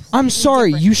is completely. I'm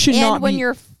sorry. different. You should and not when be.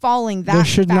 you're falling that There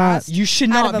should not- fast, You should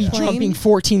out not of be a plane, jumping You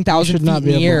 14,000 should feet not in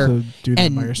be the able air to do that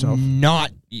and by yourself.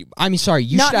 not. I mean, sorry.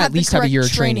 You not should at have the least have a correct year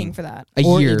of training training. for that. A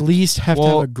Or year. at least have to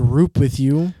Well- have a group with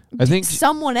you. I think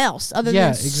Someone else other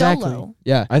Yeah, than exactly. solo.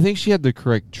 Yeah. I think she had the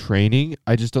correct training.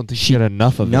 I just don't think she had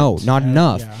enough of No, it. not Yeah,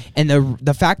 enough. yeah. And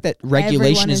the fact that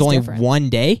regulation Everyone is is only different. 1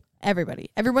 day.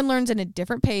 Everyone learns in a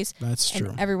different pace. That's And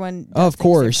true. everyone. does Of things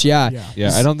course, differently. yeah.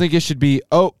 Yeah, I don't think it should be.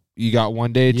 Oh, you got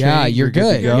 1 day of training. Yeah, you're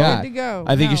good. to go. Yeah. Good to go.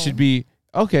 I think No. it should be.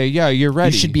 Okay, yeah, you're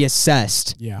ready. You should be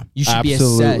assessed. Yeah. You should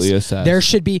absolutely be assessed. There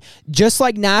should be, just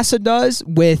like NASA does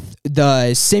with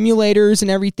the simulators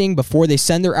and everything before they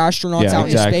send their astronauts Yeah, out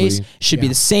exactly. into space, should be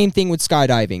Yeah. the same thing with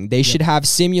skydiving. They should have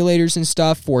simulators and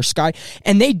stuff for sky.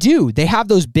 And they do. They have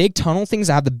those big tunnel things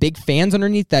that have the big fans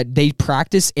underneath that they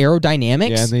practice aerodynamics.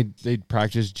 Yeah, and they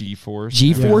practice G-force. and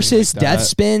G-forces, everything like death that.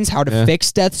 spins, how to Yeah.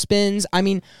 fix death spins. I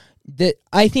mean,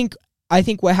 I think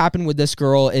what happened with this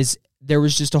girl is there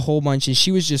was just a whole bunch, and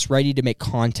she was just ready to make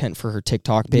content for her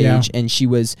TikTok page, Yeah. and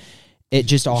it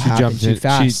just all She happened jumped too in.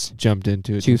 fast, She jumped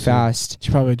into it too soon. fast,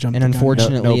 She probably jumped. and the gun.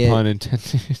 unfortunately, No pun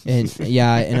intended.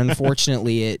 and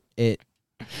unfortunately, it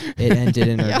ended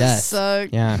in her Y'all death. suck.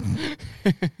 Yeah,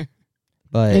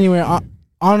 but Anyway,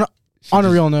 on a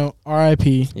real note,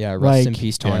 R.I.P. yeah, rest like- in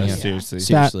peace, Yeah, Tanya. seriously.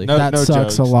 Seriously, That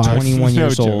sucks a lot. 21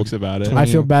 years no old. jokes about it. I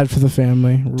feel bad for the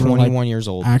family. Really, 21 years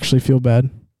old. actually feel bad.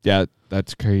 Yeah,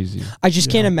 that's crazy. I just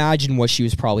can't Yeah. imagine what she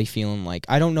was probably feeling like.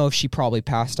 I don't know if she probably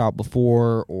passed out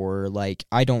before or like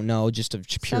I don't know, just a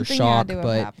pure Something shock. had to have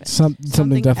but happened. Something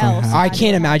definitely else. happened. I had to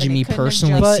can't have imagine happened. me It couldn't have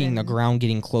personally just seeing the been- ground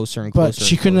getting closer and closer. But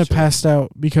she and couldn't have closer. passed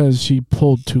out because she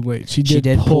pulled too late. She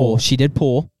did pull. She did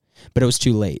pull, but it was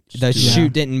too late. The Yeah.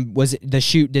 chute didn't. The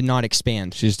chute did not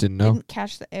expand. She just didn't know. Didn't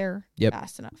catch the air Yep.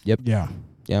 fast enough. Yeah.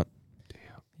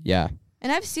 Yeah.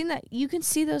 And I've seen that. You can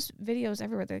see those videos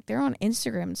everywhere. They're on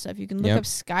Instagram and stuff. You can look Yep. up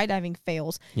skydiving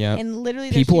fails. Yeah. And literally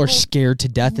there's People are scared to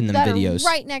death in them that videos. are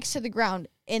right next to the ground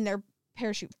and their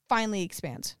parachute finally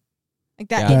expands. Like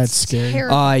that. Yeah. It's That's scary.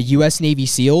 terrifying. U.S. Navy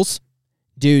SEALs,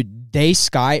 dude,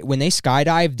 when they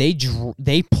skydive,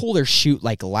 they pull their chute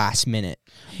like last minute.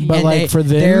 But And like for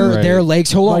them, their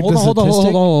legs. Hold Like on. the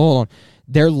statistic? Hold on.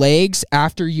 Their legs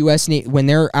after U.S. when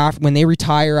they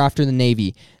retire after the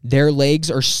Navy, their legs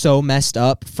are so messed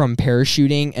up from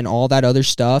parachuting and all that other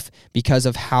stuff because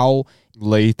of how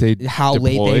late they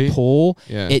pull.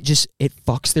 Yeah. It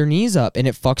fucks their knees up and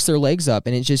it fucks their legs up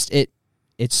and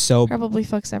it's so Probably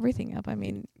fucks everything up. I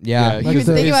mean, yeah. Like You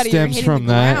even think about it, you're stems hitting from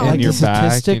the that ground. and like your the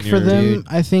back statistic and for your- them, Dude.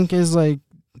 I think is like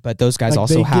But those guys Like,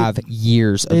 also they have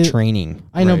years of they- training.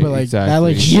 I know, Right, but like that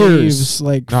exactly. like Years. shaves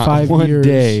like Not 5 one years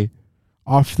day.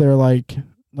 off their like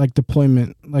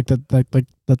deployment, like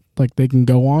they can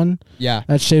go on. Yeah.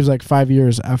 That shaves like 5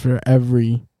 years after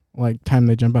every like time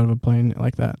they jump out of a plane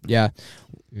like that. Yeah.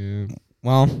 Yeah.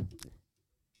 Well,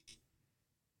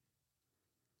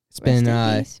 Rest in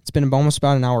peace. it's been almost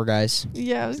about an hour, guys.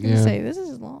 Yeah, I was gonna Yeah. say this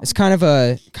is long. It's kind of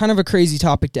a crazy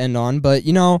topic to end on, but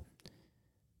you know,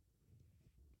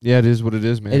 Yeah, it is what it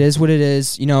is, man. it is what it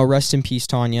is. You know, rest in peace,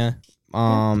 Tanya.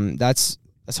 That's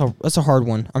a hard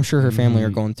one. I'm sure her family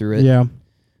are Mhm. going through it. Yeah.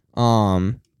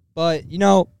 But you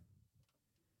know,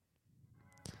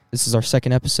 this is our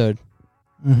second episode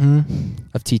Mm-hmm.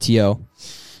 of TTO.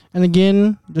 And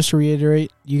again, just to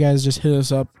reiterate, you guys just hit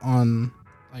us up on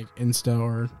like Insta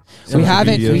or We Social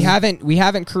haven't medias.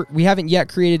 we haven't yet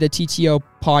created a TTO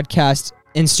podcast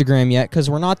Instagram yet because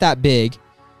we're not that big.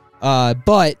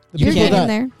 But you You're people can. getting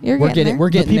there. You're We're getting there. we're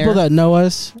the getting people there. that know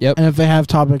us. Yep. And if they have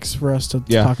topics for us to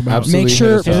Yeah, talk about, absolutely. Make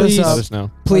sure- Hit us up. please- Let us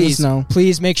know. Please, Let us know.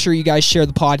 please make sure you guys share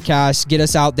the podcast. Get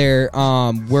us out there.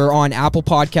 We're on Apple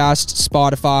Podcasts,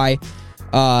 Spotify.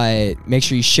 Make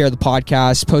sure you share the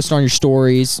podcast. Post it on your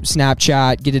stories,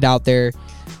 Snapchat. Get it out there.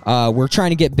 We're trying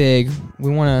to get big.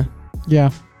 We want to. Yeah.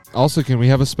 Also, can we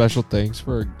have a special thanks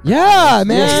for? Yeah,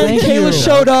 man. Yes, thank Kayla you.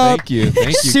 showed up. Thank you. Thank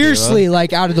you. Seriously,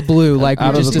 like out of the blue. Like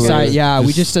Out we of just the blue. decided. Yeah, we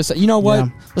Just- just decided. You know what? Yeah.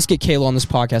 Let's get Kayla on this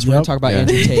podcast. We're gonna Yep. talk about Yeah.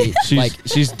 Andrew Tate.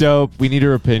 Kayla. She's dope. We need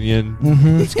her opinion.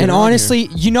 Mm-hmm. Let's get And her on honestly,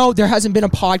 you know, there hasn't been a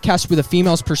podcast with a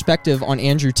female's perspective on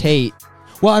Andrew Tate.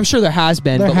 Well, I'm sure there has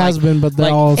been. There but has like, been, but they're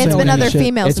like, all It's saying been the other shit.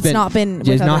 females. It's It's been- not been. it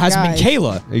With not other hasn't been guys.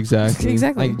 Kayla. here. Exactly.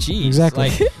 Exactly. Like, geez, Exactly.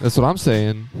 Like, That's what I'm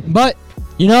saying. but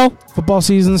you know, Football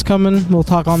season's coming. We'll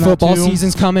talk on football that too.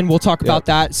 season's coming. We'll talk about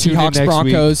that. Tune in Seahawks, next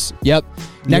Broncos. Yep.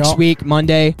 Next Yup. week,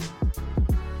 Monday.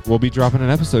 We'll be dropping an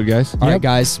episode, guys. All right, Yep.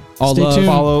 guys. All Stay love.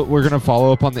 tuned. We're gonna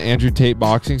follow up on the Andrew Tate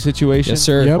boxing situation. Yes,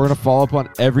 sir. Yep. We're gonna follow up on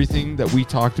everything that we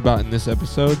talked about in this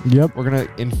episode. Yep. We're gonna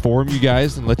inform you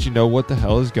guys and let you know what the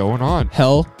hell is going on.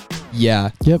 Hell, yeah.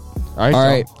 Yep. All right. All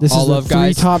right. This All is the love, three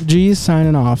guys. top G's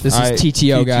signing off. This All is right,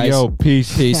 TTO, guys. TTO.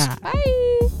 Peace. Peace. Yeah. Bye.